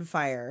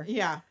gunfire. gun.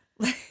 Yeah.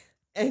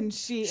 And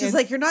she's She's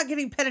like, "You're not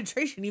getting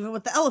penetration even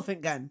with the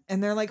elephant gun."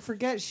 and they're like,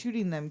 "Forget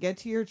shooting them. Get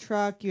to your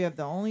truck. You have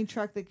the only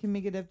truck that can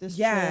make it up this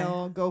Yeah.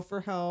 trail. Go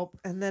for help."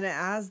 And then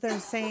as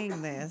they're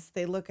saying this,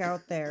 they look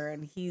out there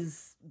and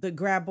the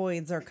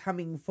graboids are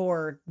coming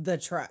for the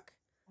truck.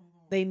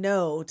 They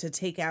know to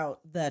take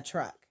out the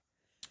truck.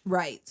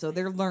 Right. So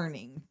they're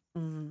learning.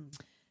 Mm.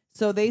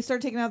 So they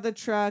start taking out the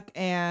truck,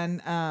 and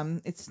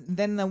it's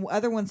then the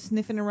other one's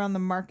sniffing around the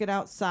market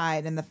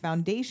outside, and the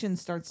foundation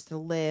starts to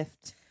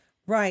lift,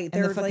 Right.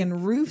 and the They're fucking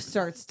like roof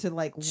starts to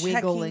like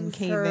wiggle and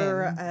checking cave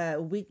for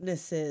in.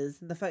 weaknesses.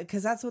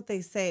 Because that's what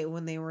they say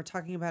when they were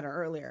talking about it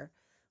earlier,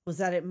 was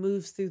that it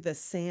moves through the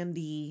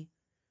sandy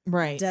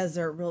Right.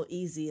 desert real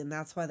easy. And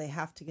that's why they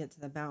have to get to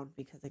the mountain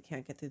because they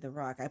can't get through the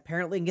rock.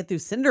 Apparently can get through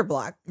cinder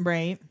block.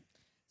 Right.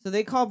 So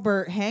they call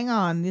Bert, "Hang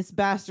on, this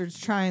bastard's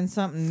trying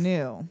something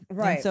new."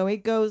 Right. And so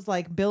it goes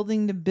like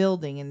building to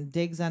building and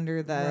digs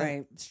under the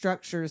Right.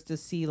 structures to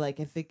see like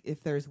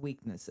if there's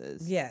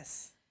weaknesses.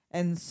 Yes.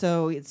 And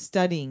so it's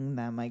studying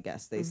them, I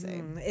guess they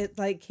say. It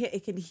like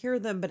it can hear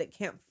them, but it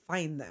can't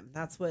find them.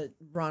 That's what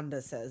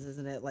Rhonda says,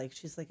 isn't it? Like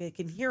she's like, it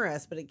can hear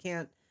us, but it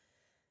can't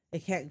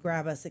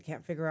grab us. It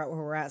can't figure out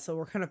where we're at. So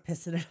we're kind of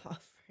pissing it off.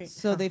 Right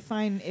So now.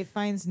 it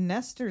finds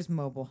Nestor's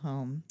mobile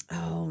home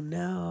Oh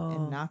no.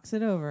 and knocks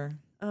it over.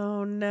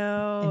 Oh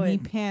no. And he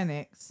it,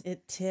 panics.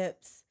 it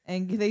tips.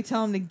 And they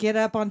tell him to get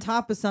up on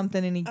top of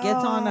something, and he gets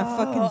on a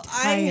fucking Oh,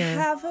 tire. I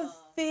have a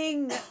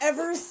thing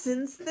ever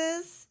since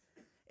this.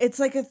 It's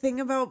like a thing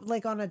about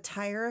like on a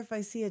tire. If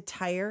I see a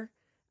tire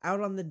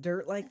out on the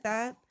dirt like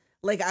that,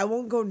 like I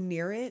won't go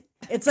near it.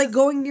 It's like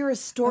going near a a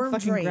storm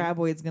fucking drain.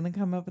 graboid's gonna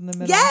come up in the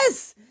middle.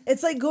 Yes,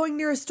 it's like going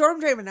near a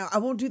storm drain. But now I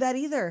won't do that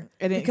either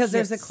And it because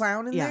there's a hits-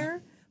 clown in yeah.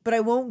 there. But I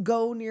won't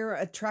go near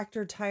a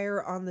tractor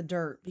tire on the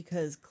dirt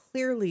because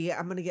clearly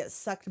I'm gonna get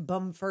sucked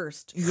bum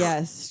first.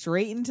 Yes,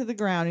 straight into the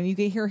ground, and you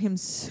can hear him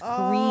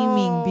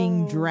screaming,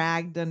 being Oh.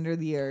 dragged under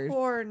the earth.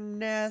 Poor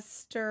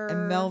Nestor.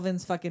 And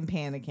Melvin's fucking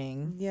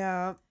panicking.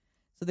 Yeah.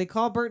 So they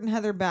call Bert and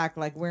Heather back,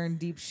 like, "We're in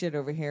deep shit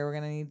over here. We're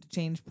gonna need to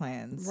change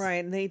plans."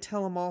 Right, and they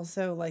tell him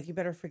also like you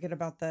better forget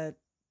about the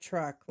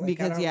truck. Like, I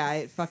because don't- yeah,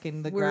 it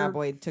fucking the We're-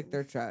 graboid took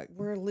their truck.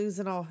 we're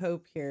losing all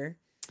hope here.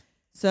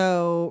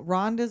 So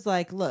Rhonda's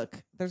like,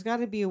 look, there's got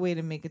to be a way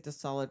to make it to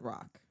Solid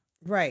Rock.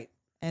 Right.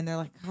 And they're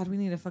like, God, we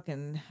need a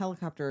fucking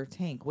helicopter or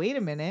tank. Wait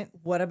a minute.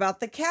 What about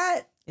the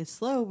cat? It's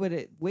slow, but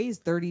it weighs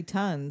 30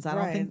 tons. I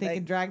don't Right, think they like-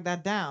 can drag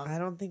that down. I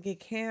don't think it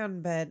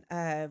can, but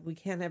we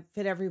can't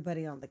fit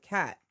everybody on the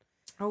cat.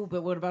 Oh,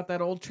 but what about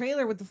that old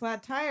trailer with the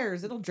flat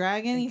tires? It'll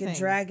drag It anything. can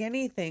drag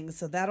anything,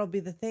 so that'll be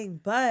the thing.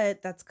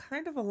 But that's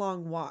kind of a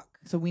long walk.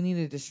 So we need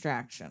a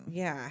distraction.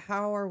 Yeah,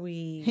 how are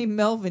we? Hey,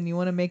 Melvin, you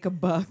want to make a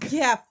buck?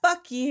 Yeah,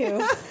 fuck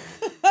you.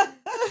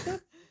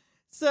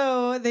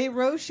 So they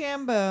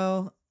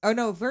Rochambeau. Oh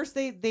no! First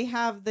they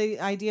have the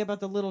idea about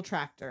the little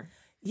tractor.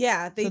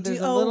 Yeah, they so do.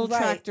 there's a little right.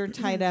 tractor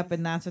tied up,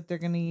 and that's what they're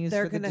going to use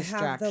They're for the gonna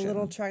distraction. have the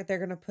little truck. They're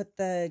gonna put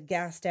the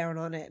gas down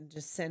on it and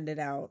just send it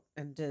out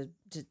and to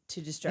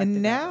distract. and the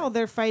now graboid.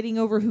 they're fighting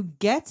over who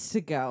gets to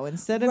go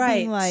instead of right.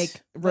 being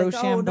like Like,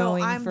 oh no,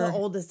 Rochambeauing I'm for. the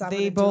oldest. I'm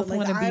they gonna both do it.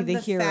 Like, want to be I'm the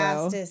hero.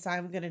 fastest.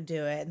 I'm gonna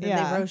do it. And then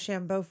Yeah. they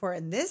Rochambeau for it.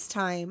 And this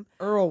time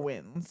Earl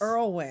wins.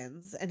 Earl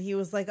wins, and he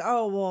was like,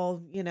 "Oh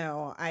well,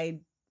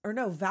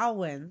 Val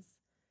wins."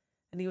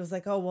 And he was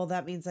like, "Oh well,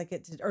 that means I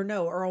get to." Or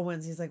no, Earl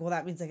wins. He's like, "Well,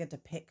 that means I get to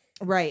pick."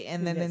 Right, and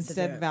who then gets to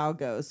do instead it. Val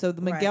goes. So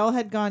the Right. Miguel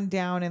had gone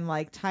down and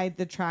like tied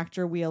the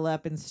tractor wheel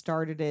up and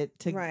started it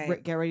to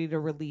Right. get ready to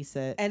release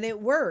it. And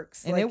it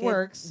works. And it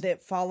works.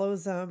 It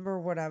follows them or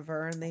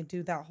whatever, and they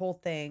do that whole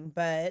thing.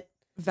 But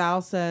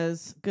Val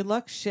says, "Good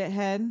luck,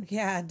 shithead."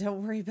 yeah,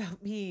 don't worry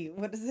about me.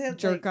 What is it?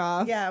 Jerk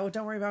off. Yeah, well,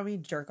 don't worry about me.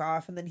 Jerk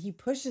off. And then he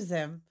pushes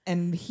him.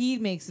 And he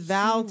makes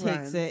Val He takes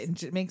runs. it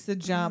and makes the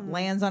jump,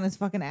 lands on his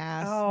fucking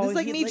ass. Oh, This is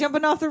like he, me like-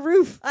 jumping off the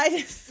roof.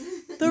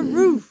 The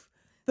roof.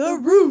 The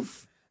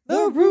roof.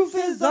 The roof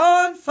is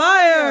on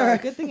fire.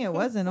 Good thing it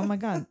wasn't. Oh my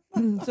god.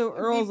 So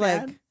Earl's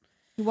bad. like,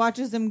 he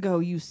watches him go.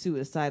 You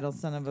suicidal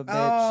son of a bitch.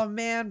 Oh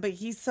man, but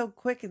he's so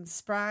quick and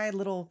spry,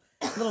 little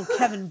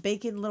Kevin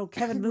Bacon, little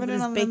Kevin moving Running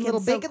his on them bacon, little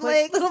so bacon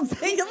quick. legs. Little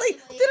bacon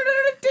legs.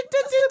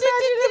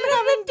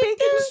 having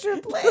bacon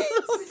strip legs.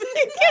 with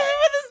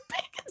his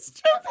bacon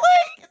strip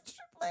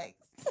legs.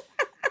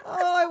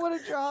 Oh, I want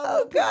to draw.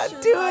 Oh the God,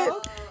 picture do now.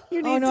 it!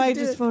 You need Oh no, to I do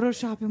just it.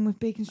 Photoshop him with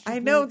bacon strip I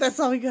know legs. that's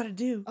all we gotta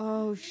do.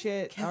 Oh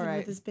shit! Kevin All right.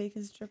 with his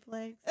bacon strip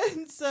legs.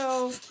 And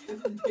so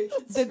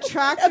the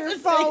tractor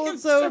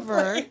falls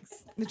over.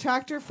 The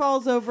tractor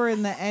falls over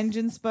and the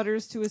engine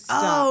sputters to a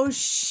stop. Oh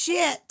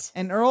shit!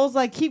 And Earl's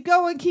like, keep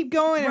going.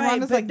 And Right,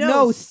 Rhonda's but like, no,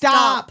 no,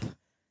 stop.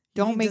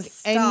 Don't need make to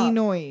any stop.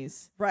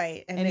 noise.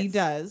 Right, And he it's-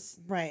 does.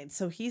 Right,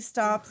 so he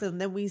stops, and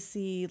then we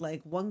see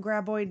like one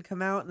graboid come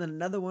out, and then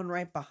another one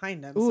right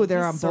behind him. Ooh, So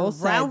they're he's on both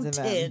sides of him.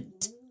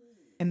 surrounded.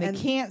 And they And-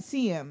 can't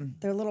see him.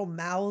 Their little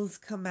mouths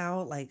come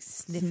out, like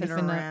sniffing Sniffing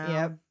up, around.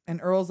 Yep. And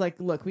Earl's like,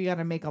 look, we got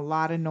to make a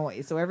lot of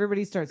noise. So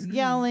everybody starts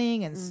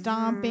yelling and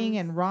stomping.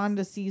 And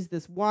Rhonda sees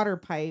this water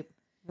pipe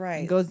Right.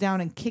 and goes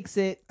down and kicks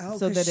it oh,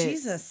 so 'cause that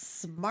she's it. a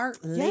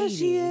smart lady. Yeah,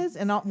 she is.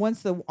 And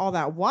once all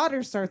that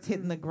water starts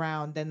hitting the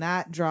ground, then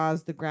that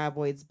draws the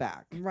graboids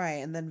back. Right,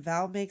 and then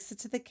Val makes it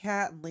to the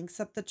cat and links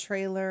up the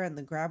trailer, and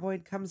the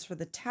graboid comes for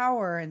the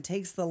tower and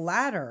takes the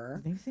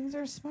ladder. These things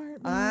are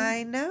smart, man.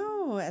 I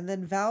know. And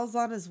then Val's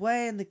on his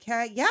way, and the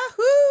cat, Yahoo!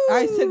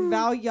 I said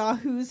Val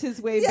Yahoo's his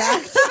way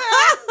back.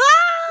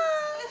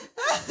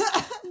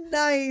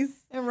 Nice.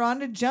 And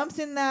Rhonda jumps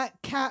in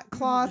that cat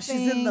claw thing.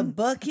 She's in the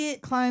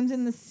bucket. climbs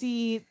in the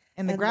seat.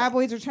 And the And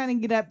graboids are trying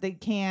to get up. They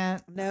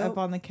can't. Nope. Up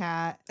on the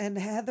cat. And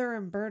Heather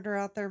and Bert are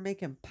out there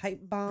making pipe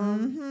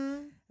bombs.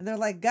 Mm-hmm. And they're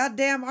like,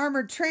 goddamn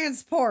armored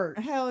transport.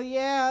 Hell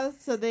yeah.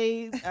 So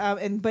they,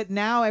 but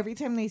now every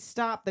time they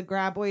stop, the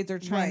graboids are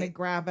trying to Right.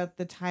 grab at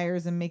the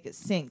tires and make it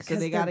sink. So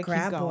they they're got to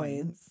keep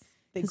going. graboids.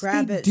 They 'Cause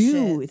grab they it. do.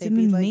 Shit. It's They'd in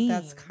be the like,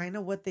 that's name. kind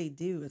of what they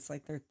do. It's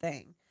like their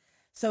thing.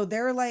 So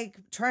they're like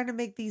trying to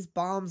make these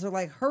bombs. They're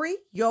like, hurry,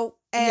 yo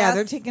ass. Yeah,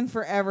 they're taking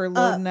forever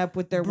loading up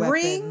with their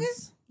bring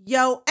weapons.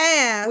 yo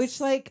ass.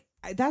 Which, like,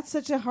 that's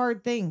such a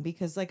hard thing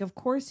because, like, of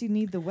course you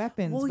need the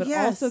weapons, Well, but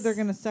yes. also they're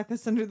gonna suck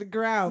us under the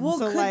ground. well,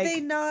 so, could like, they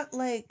not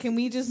like? can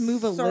we just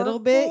move a little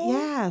bit? circle?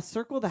 Yeah,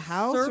 circle the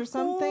house or Circle?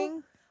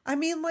 something. I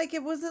mean, like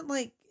it wasn't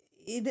like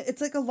it's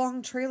like a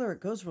long trailer.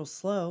 It goes real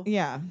slow.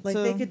 Yeah, Like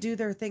so, they could do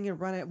their thing and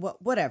run it.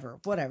 Whatever.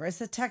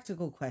 It's a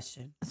tactical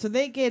question. So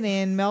they get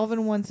in.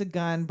 Melvin wants a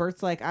gun.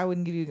 Bert's like, I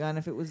wouldn't give you a gun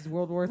if it was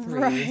World War III.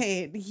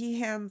 Right. He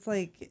hands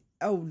like.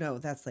 Oh no,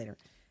 that's later.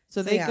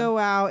 So So, they yeah. go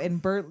out,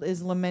 and Bert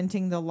is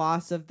lamenting the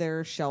loss of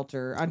their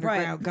shelter.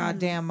 Underground Right.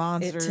 goddamn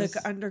monsters. It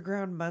took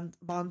underground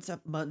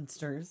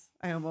monsters.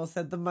 I almost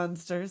said the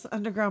Munsters.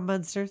 Underground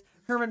Munsters.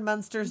 Herman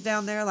Munsters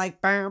down there like.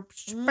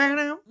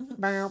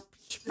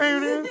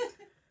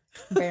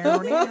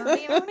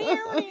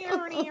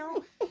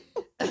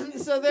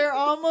 So they're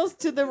almost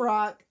to the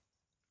rock.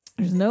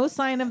 There's no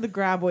sign of the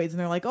graboids, and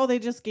they're like, "Oh, they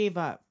just gave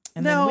up."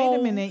 And then wait a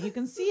No. minute, you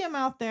can see them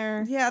out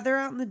there. Yeah, they're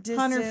out in the distance.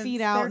 100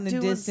 feet out They're in the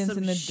doing distance some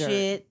in the dirt.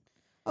 shit.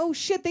 Oh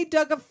shit! They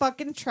dug a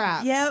fucking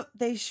trap. Yep,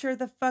 they sure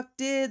the fuck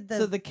did.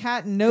 So the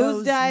cat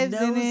goes nosedives in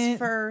nose it.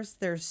 first.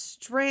 They're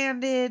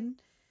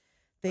stranded.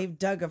 They've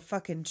dug a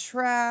fucking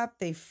trap.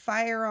 They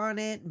fire on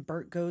it, and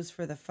Bert goes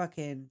for the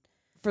fucking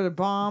For the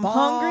bomb.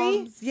 Hungry?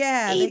 bombs.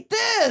 Yeah, Eat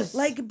this!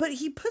 like, but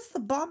he puts the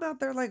bomb out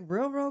there like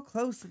real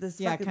close to this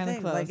Yeah, fucking kinda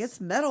thing. Like close.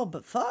 it's metal,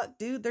 but fuck,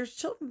 dude, there's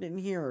children in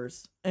here.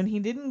 And he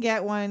didn't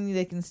get one.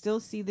 They can still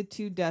see the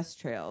 2 dust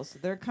trails.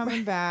 They're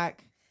coming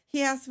back.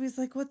 He asked me, he's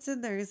like, "What's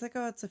in there?" He's like,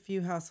 "Oh, it's a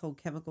few household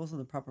chemicals in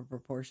the proper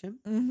proportion."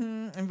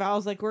 And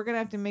Val's like, we're going to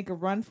have to make a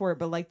run for it,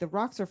 but like the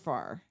rocks are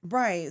far.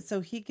 Right.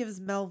 So he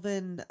gives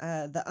Melvin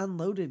the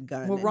unloaded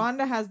gun. Well, and-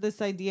 Rhonda has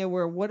this idea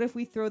where what if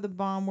we throw the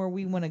bomb where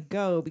we want to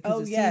go because Oh,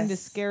 it seemed to yes.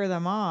 scare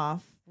them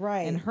off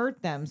right. and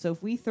hurt them. So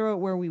if we throw it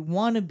where we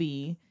want to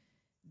be,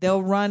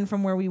 they'll run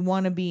from where we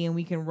want to be and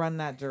we can run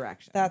that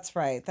direction. That's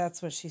right.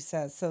 That's what she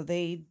says. So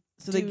they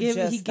they do give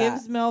just he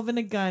gives that. Melvin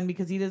a gun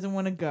because he doesn't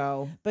want to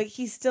go. But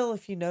he still,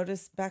 if you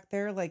notice back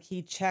there, like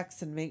he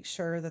checks and makes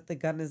sure that the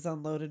gun is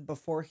unloaded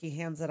before he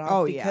hands it off.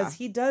 Oh, because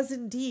he does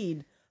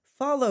indeed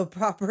follow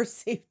proper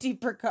safety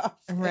precautions.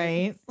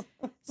 Right.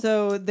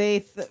 So they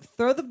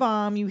throw the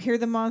bomb. You hear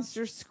the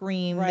monster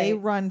scream. They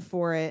Right. run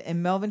for it.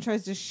 And Melvin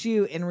tries to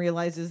shoot and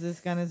realizes this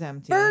gun is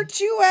empty. Bert,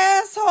 you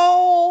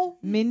asshole!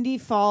 Mindy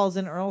falls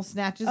and Earl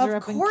snatches her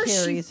Of up and course she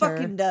carries her.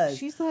 fucking does.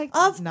 She's like,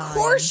 Of 9.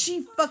 course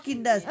she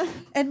fucking does.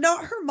 And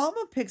not her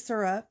mama picks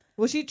her up.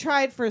 Well, she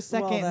tried for a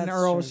second, and that's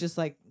Earl was true. just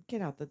like,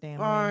 get out the damn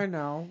I way.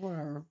 know.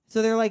 Whatever.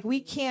 So they're like, we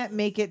can't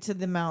make it to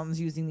the mountains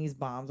using these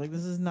bombs. Like,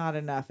 this is not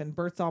enough. And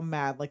Bert's all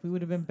mad. Like, we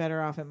would have been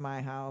better off at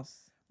my house.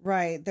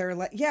 Right. They're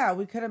like, yeah,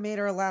 we could have made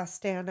our last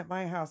stand at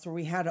my house where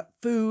we had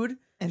food.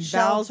 And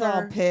Val's all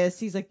shelter. pissed.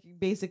 He's like,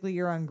 basically,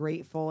 you're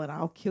ungrateful, and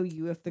I'll kill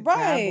you if the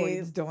Right.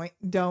 graboids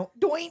don't.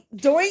 Doint.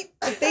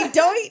 If they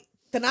doint,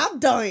 then I'll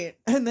doint.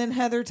 And then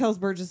Heather tells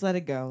Bert, just let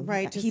it go.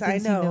 Right. He Just I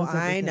thinks he know. knows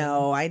I everything.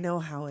 know. I know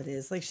how it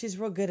is. Like she's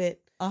real good at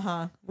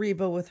Uh-huh.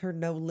 Reba with her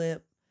no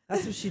lip.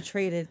 That's what she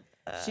traded.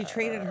 She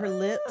traded her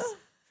lips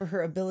for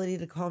her ability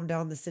to calm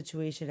down the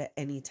situation at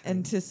any time.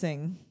 And to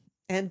sing.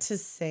 And to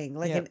sing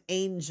like Yep. an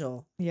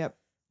angel. Yep.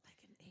 Like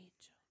an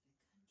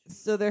angel.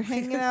 So they're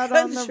hanging out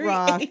on the Country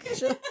rock.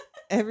 angel.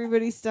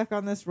 Everybody's stuck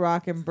on this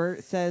rock, and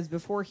Bert says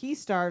before he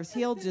starves,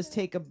 he'll just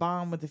take a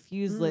bomb with a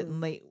fuse lit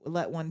and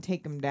let one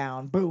take him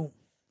down. Boom.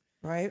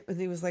 Right? And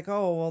he was like,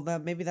 "Oh, well,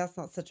 that's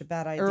not such a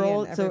bad idea."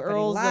 Earl, and so everybody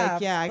Earl's like,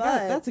 laughs, yeah,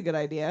 but that's a good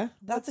idea.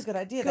 that's a good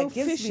idea. go That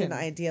gives me fishing. an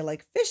idea,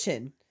 like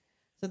fishing.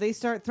 So they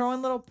start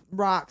throwing little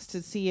rocks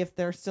to see if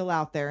they're still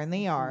out there, and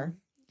they are.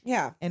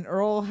 Yeah. And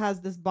Earl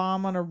has this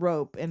bomb on a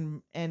rope,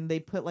 and they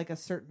put like a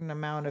certain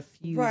amount of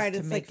fuse Right. to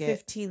It's make like it.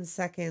 15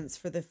 seconds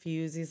for the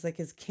fuse. He's like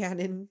his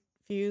cannon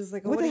fuse.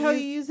 Like, What the do hell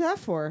you use that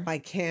for? My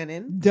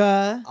cannon.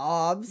 Duh.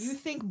 Obs. You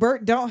think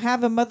Bert don't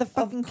have a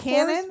motherfucking Of course,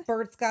 cannon?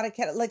 Bert's got a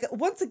cannon. Like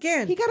once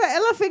again, He got an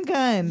elephant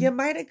gun. you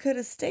might have could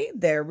have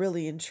stayed there,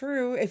 really and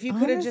true. If you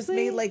could have just Honestly?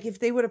 made like if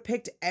they would have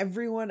picked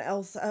everyone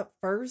else up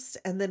first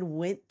and then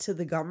went to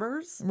the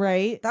Gummers,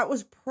 Right. that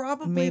was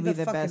probably Maybe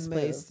the the best fucking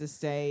place move. to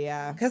stay.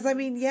 Yeah. Because I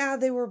mean, yeah,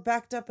 they were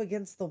backed up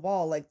against the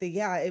wall. Like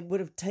it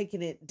would have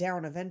taken it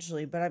down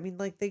eventually. But I mean,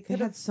 like they They could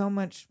had have so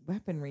much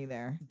weaponry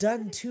there.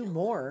 done 2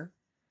 more.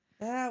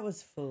 That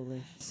was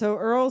foolish. So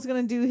Earl's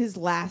gonna do his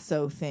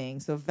lasso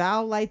thing. So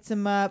Val lights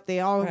him up. They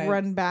all Right.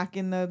 run back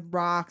in the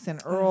rocks, and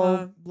Earl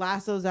Uh-huh.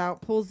 lassos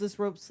out, pulls this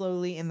rope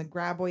slowly, and the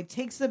graboid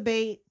takes the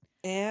bait.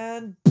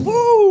 And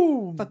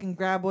boom! Fucking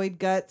graboid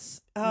guts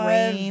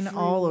rain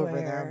all over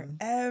Everywhere. them.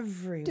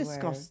 Everywhere.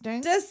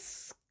 Disgusting.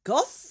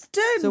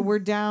 Disgusting. So we're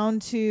down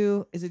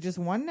to, is it just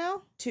 1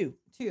 now? 2.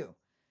 2.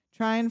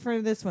 Trying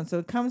for this one. So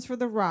it comes for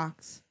the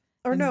rocks.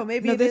 Or And- no,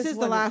 maybe no, it this is is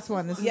the one- last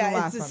one. This is yeah, the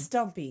last it's one. a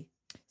Stumpy.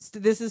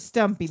 This is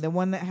Stumpy, the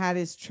one that had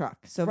his truck.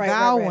 So Right,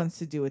 Val right. wants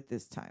to do it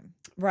this time.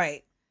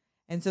 Right.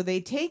 And so they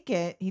take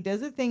it. He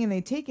does a thing and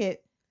they take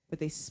it, but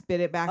they spit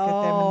it back at them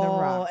in the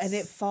rocks. And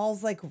it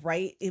falls like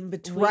right in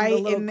between right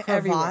the little in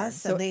everywhere.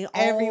 crevasse, So and they all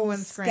everyone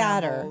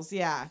scatter. scrambles.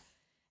 Yeah.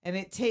 And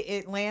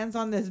it lands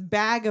on this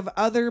bag of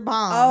other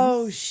bombs.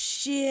 Oh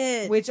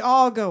shit! which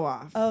all go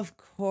off. Of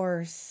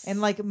course.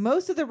 And like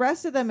most of the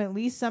rest of them at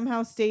least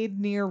somehow stayed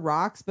near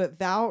rocks, but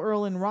Val,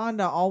 Earl, and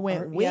Rhonda all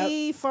went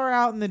way far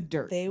out in the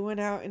dirt. they went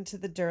out into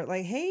the dirt,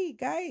 like, "Hey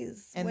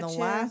guys!" And the whatcha?"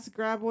 last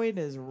graboid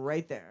is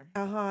right there.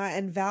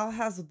 And Val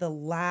has the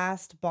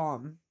last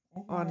bomb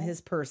on Uh-huh. his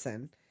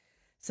person.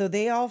 So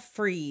they all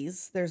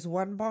freeze. There's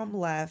 1 bomb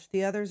left.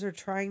 The others are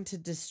trying to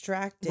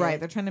distract it. Right,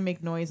 they're trying to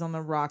make noise on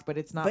the rock, but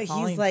it's not. But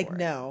falling he's like, for it.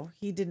 no,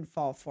 he didn't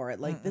fall for it.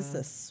 Like, this is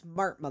a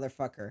smart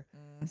motherfucker.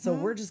 So Mhm.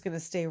 we're just going to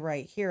stay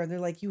right here. And they're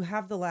like, you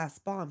have the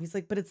last bomb. He's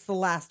like, but it's the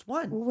last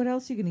one. Well, what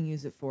else are you gonna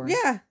use it for?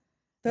 Yeah.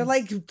 They're And-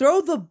 like,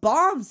 throw the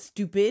bomb,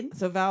 stupid.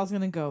 So Val's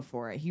gonna go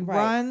for it. He Right.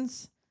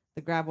 runs.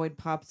 The graboid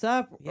pops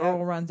up. Yep.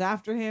 Earl runs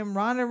after him.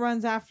 Rhonda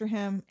runs after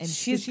him, and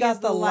She's she has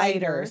got the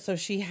lighter, so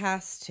she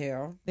has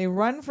to. They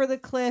run for the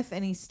cliff,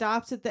 and he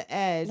stops at the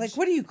edge. Like,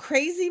 what are you,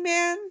 crazy,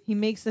 man? He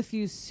makes the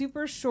fuse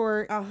super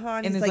short,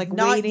 Uh-huh. and is like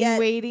waiting, not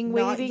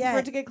waiting yet. for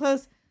it to get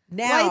close.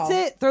 Now. lights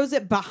it, throws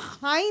it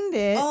behind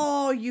it,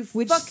 Oh, you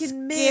which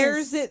fucking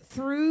scares missed. it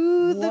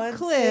through the Once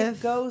cliff.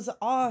 it goes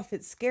off,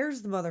 it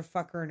scares the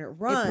motherfucker and it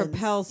runs. It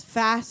propels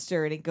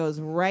faster and it goes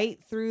right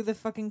through the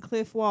fucking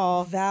cliff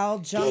wall. Val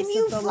jumps Can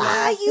you at the fly,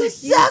 last you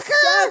second.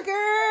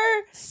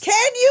 sucker?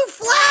 Can you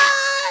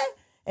fly?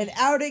 And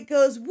out it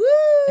goes. Woo!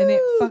 And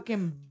it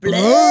fucking Bleh.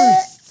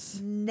 bursts.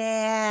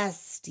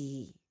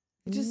 Nasty.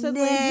 It just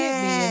suddenly hit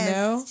me, you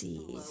know?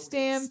 Nasty.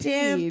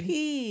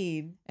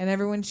 Stampede. And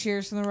everyone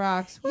cheers from the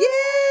rocks. Yeah.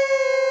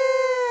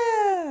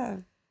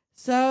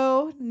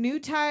 So, new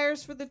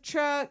tires for the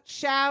truck,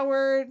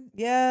 showered.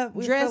 Yeah.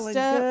 We're Dressed feeling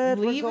up, good.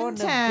 leaving We're going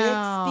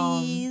town.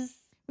 to Bixby's.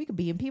 We could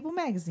be in People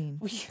magazine.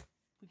 We could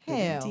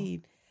Hell.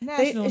 indeed.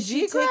 National Is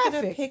she taking a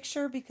Geographic.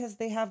 picture because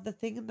they have the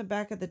thing in the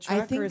back of the truck?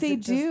 I or think is they it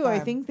just do. I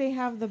them? think they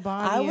have the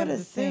body I would of the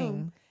assume.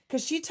 thing.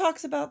 Because she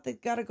talks about they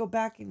got to go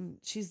back and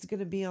she's going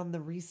to be on the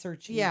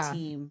researching Yeah.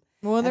 team.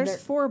 Well, And there's they're-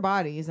 4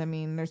 bodies. I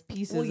mean, there's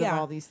pieces Well, yeah. of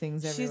all these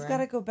things everywhere. She's got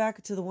to go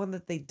back to the one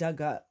that they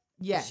dug up.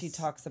 Yes. She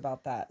talks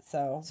about that.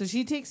 So, So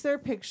she takes their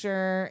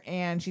picture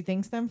and she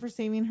thanks them for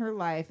saving her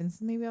life and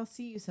says, maybe I'll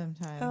see you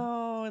sometime.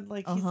 oh, and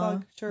like he's Uh-huh.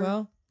 like, sure.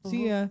 Well,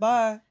 see ya.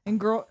 Bye.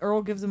 And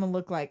Earl gives him a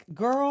look like,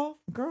 Girl.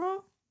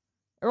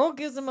 Earl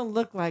gives him a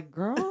look like,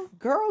 girl,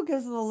 Girl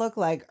gives him a look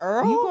like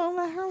are you Earl. gonna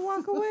let her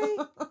walk away?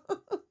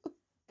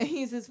 And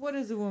he says, what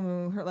does a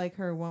woman like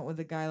her want with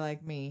a guy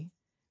like me?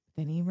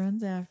 Then he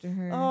runs after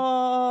her.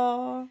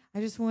 Oh,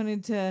 I just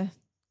wanted to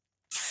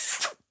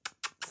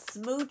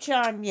smooch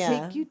on ya.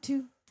 take you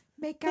to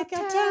make out Make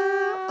out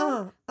town.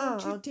 town.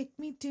 Won't you take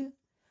me to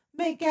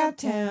make out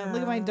town?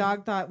 Look at my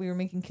dog thought we were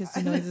making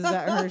kissy noises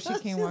at her. She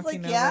came She's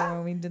walking like, over yeah?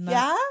 when we did that.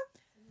 Yeah.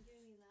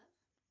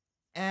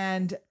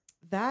 And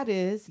that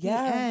is the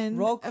Yeah. end.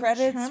 Roll of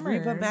credits.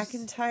 Reba Tremors.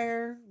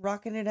 McEntire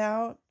rocking it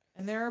out.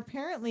 And there are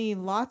apparently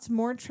lots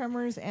more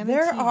Tremors and a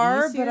There TV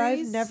are, but I've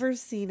series, never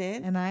seen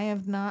it. and I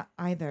have not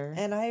either.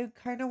 And I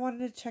kind of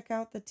wanted to check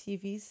out the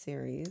TV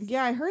series.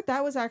 Yeah, I heard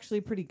that was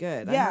actually pretty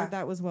good. I Yeah. heard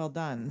that was well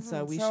done.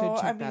 So we should So,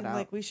 check that out.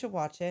 Like we should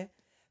watch it.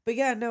 But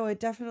yeah, no, it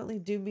definitely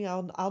do me.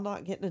 I'll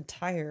not get in a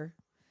tire.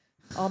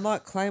 I'll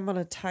not climb on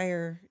a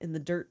tire in the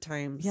dirt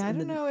times. Yeah, I in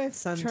don't the know if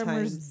sun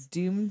Tremors times.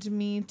 doomed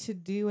me to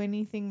do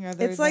anything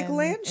other It's like than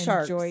Land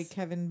Sharks. enjoy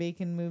Kevin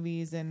Bacon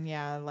movies and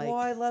like Well,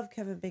 I love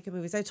Kevin Bacon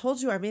movies. I told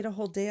you I made a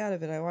whole day out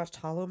of it. I watched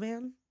Hollow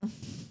Man.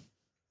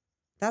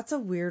 That's a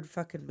weird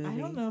fucking movie. I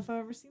don't know if I've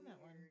ever seen that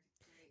one.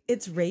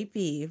 It's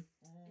rapey.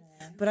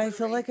 But I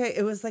feel like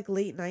it was like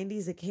late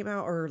 90s. It came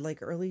out or like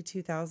early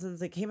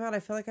 2000s. It came out. I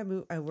feel like I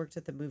worked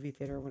at the movie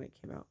theater when it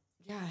came out.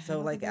 Yeah, I So,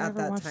 don't like, think I at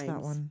ever that watched that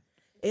times. one.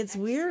 It's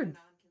weird.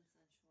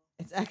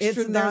 It's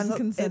extra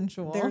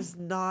non-consensual. There's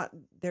not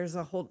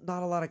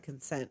a lot of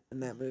consent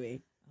in that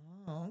movie.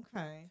 Oh,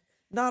 okay.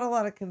 Not a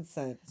lot of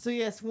consent. So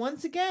yes,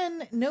 once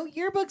again, no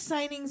yearbook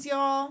signings,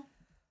 y'all.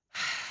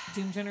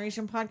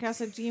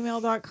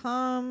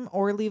 DoomGenerationPodcast@gmail.com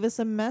or leave us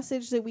a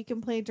message that we can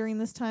play during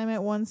this time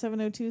at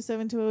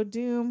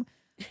 1-702-720-DOOM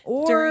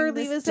or During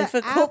leave this us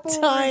an difficult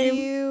Apple time.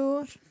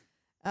 review.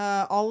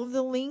 All of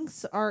the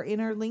links are in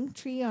our link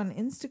tree on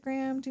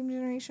Instagram, Doom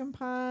Generation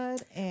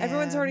Pod. And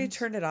Everyone's already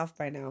turned it off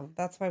by now.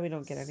 That's why we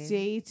don't get any.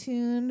 Stay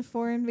tuned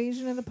for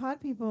Invasion of the Pod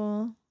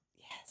People.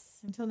 Yes.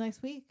 Until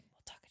next week.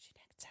 We'll talk at you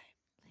next time.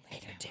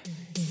 Later,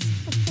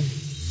 dude.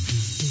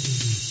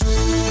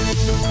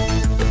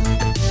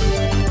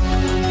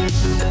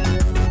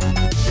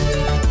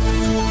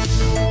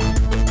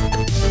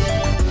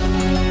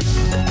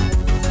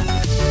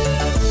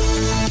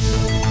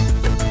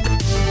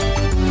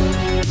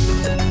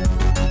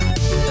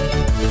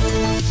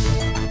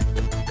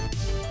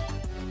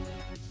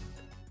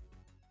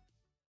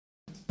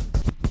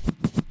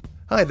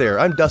 Hi there,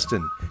 I'm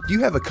Dustin. Do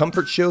you have a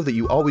comfort show that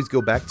you always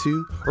go back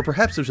to? Or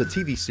perhaps there's a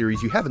TV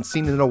series you haven't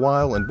seen in a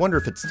while and wonder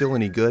if it's still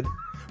any good?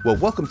 Well,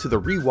 welcome to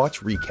the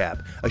Rewatch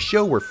Recap, a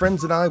show where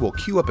friends and I will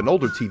queue up an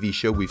older TV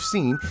show we've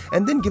seen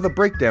and then give a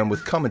breakdown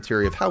with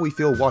commentary of how we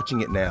feel watching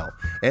it now,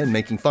 and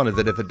making fun of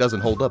it if it doesn't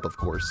hold up, of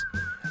course.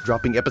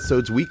 Dropping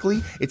episodes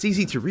weekly, it's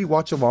easy to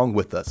rewatch along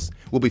with us.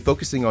 We'll be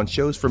focusing on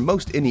shows from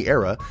most any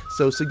era,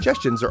 so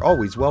suggestions are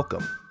always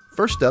welcome.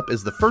 First up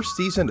is the first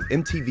season of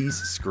MTV's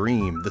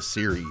Scream, the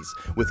series,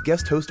 with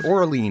guest host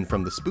Aureline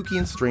from the Spooky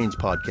and Strange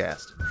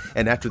podcast.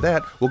 And after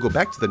that, we'll go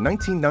back to the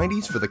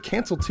 1990s for the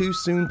Cancel Too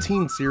Soon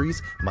teen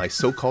series, My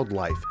So-Called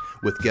Life,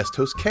 with guest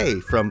host Kay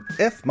from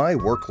F My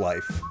Work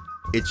Life.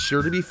 It's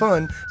sure to be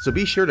fun, so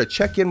be sure to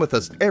check in with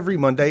us every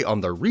Monday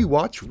on the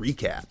Rewatch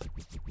Recap.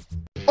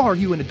 Are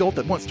you an adult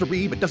that wants to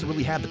read but doesn't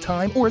really have the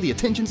time or the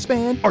attention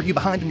span? Are you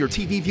behind on your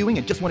TV viewing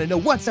and just want to know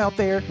what's out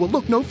there? Well,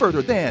 look no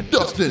further than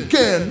Dustin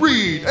Can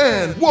Read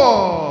and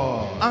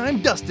Watch.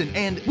 I'm Dustin,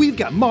 and we've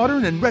got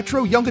modern and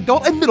retro young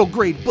adult and middle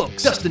grade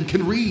books. Dustin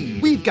Can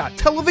Read. We've got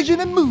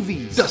television and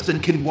movies. Dustin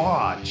Can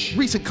Watch.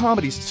 Recent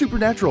comedies,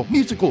 supernatural,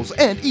 musicals,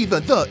 and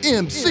even the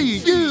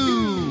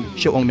MCU.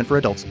 Show only meant for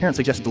adults. Parents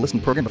suggested to listen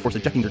to the program before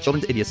subjecting their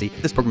children to idiocy.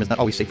 This program is not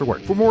always safe for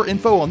work. For more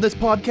info on this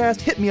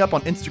podcast, hit me up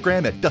on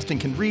Instagram at Dustin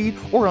Can Read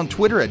or on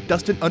Twitter at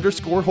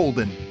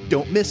Dustin_Holden.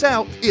 Don't miss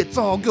out. It's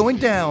all going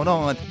down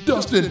on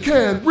Dustin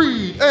Can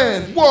Read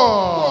and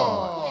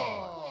Watch.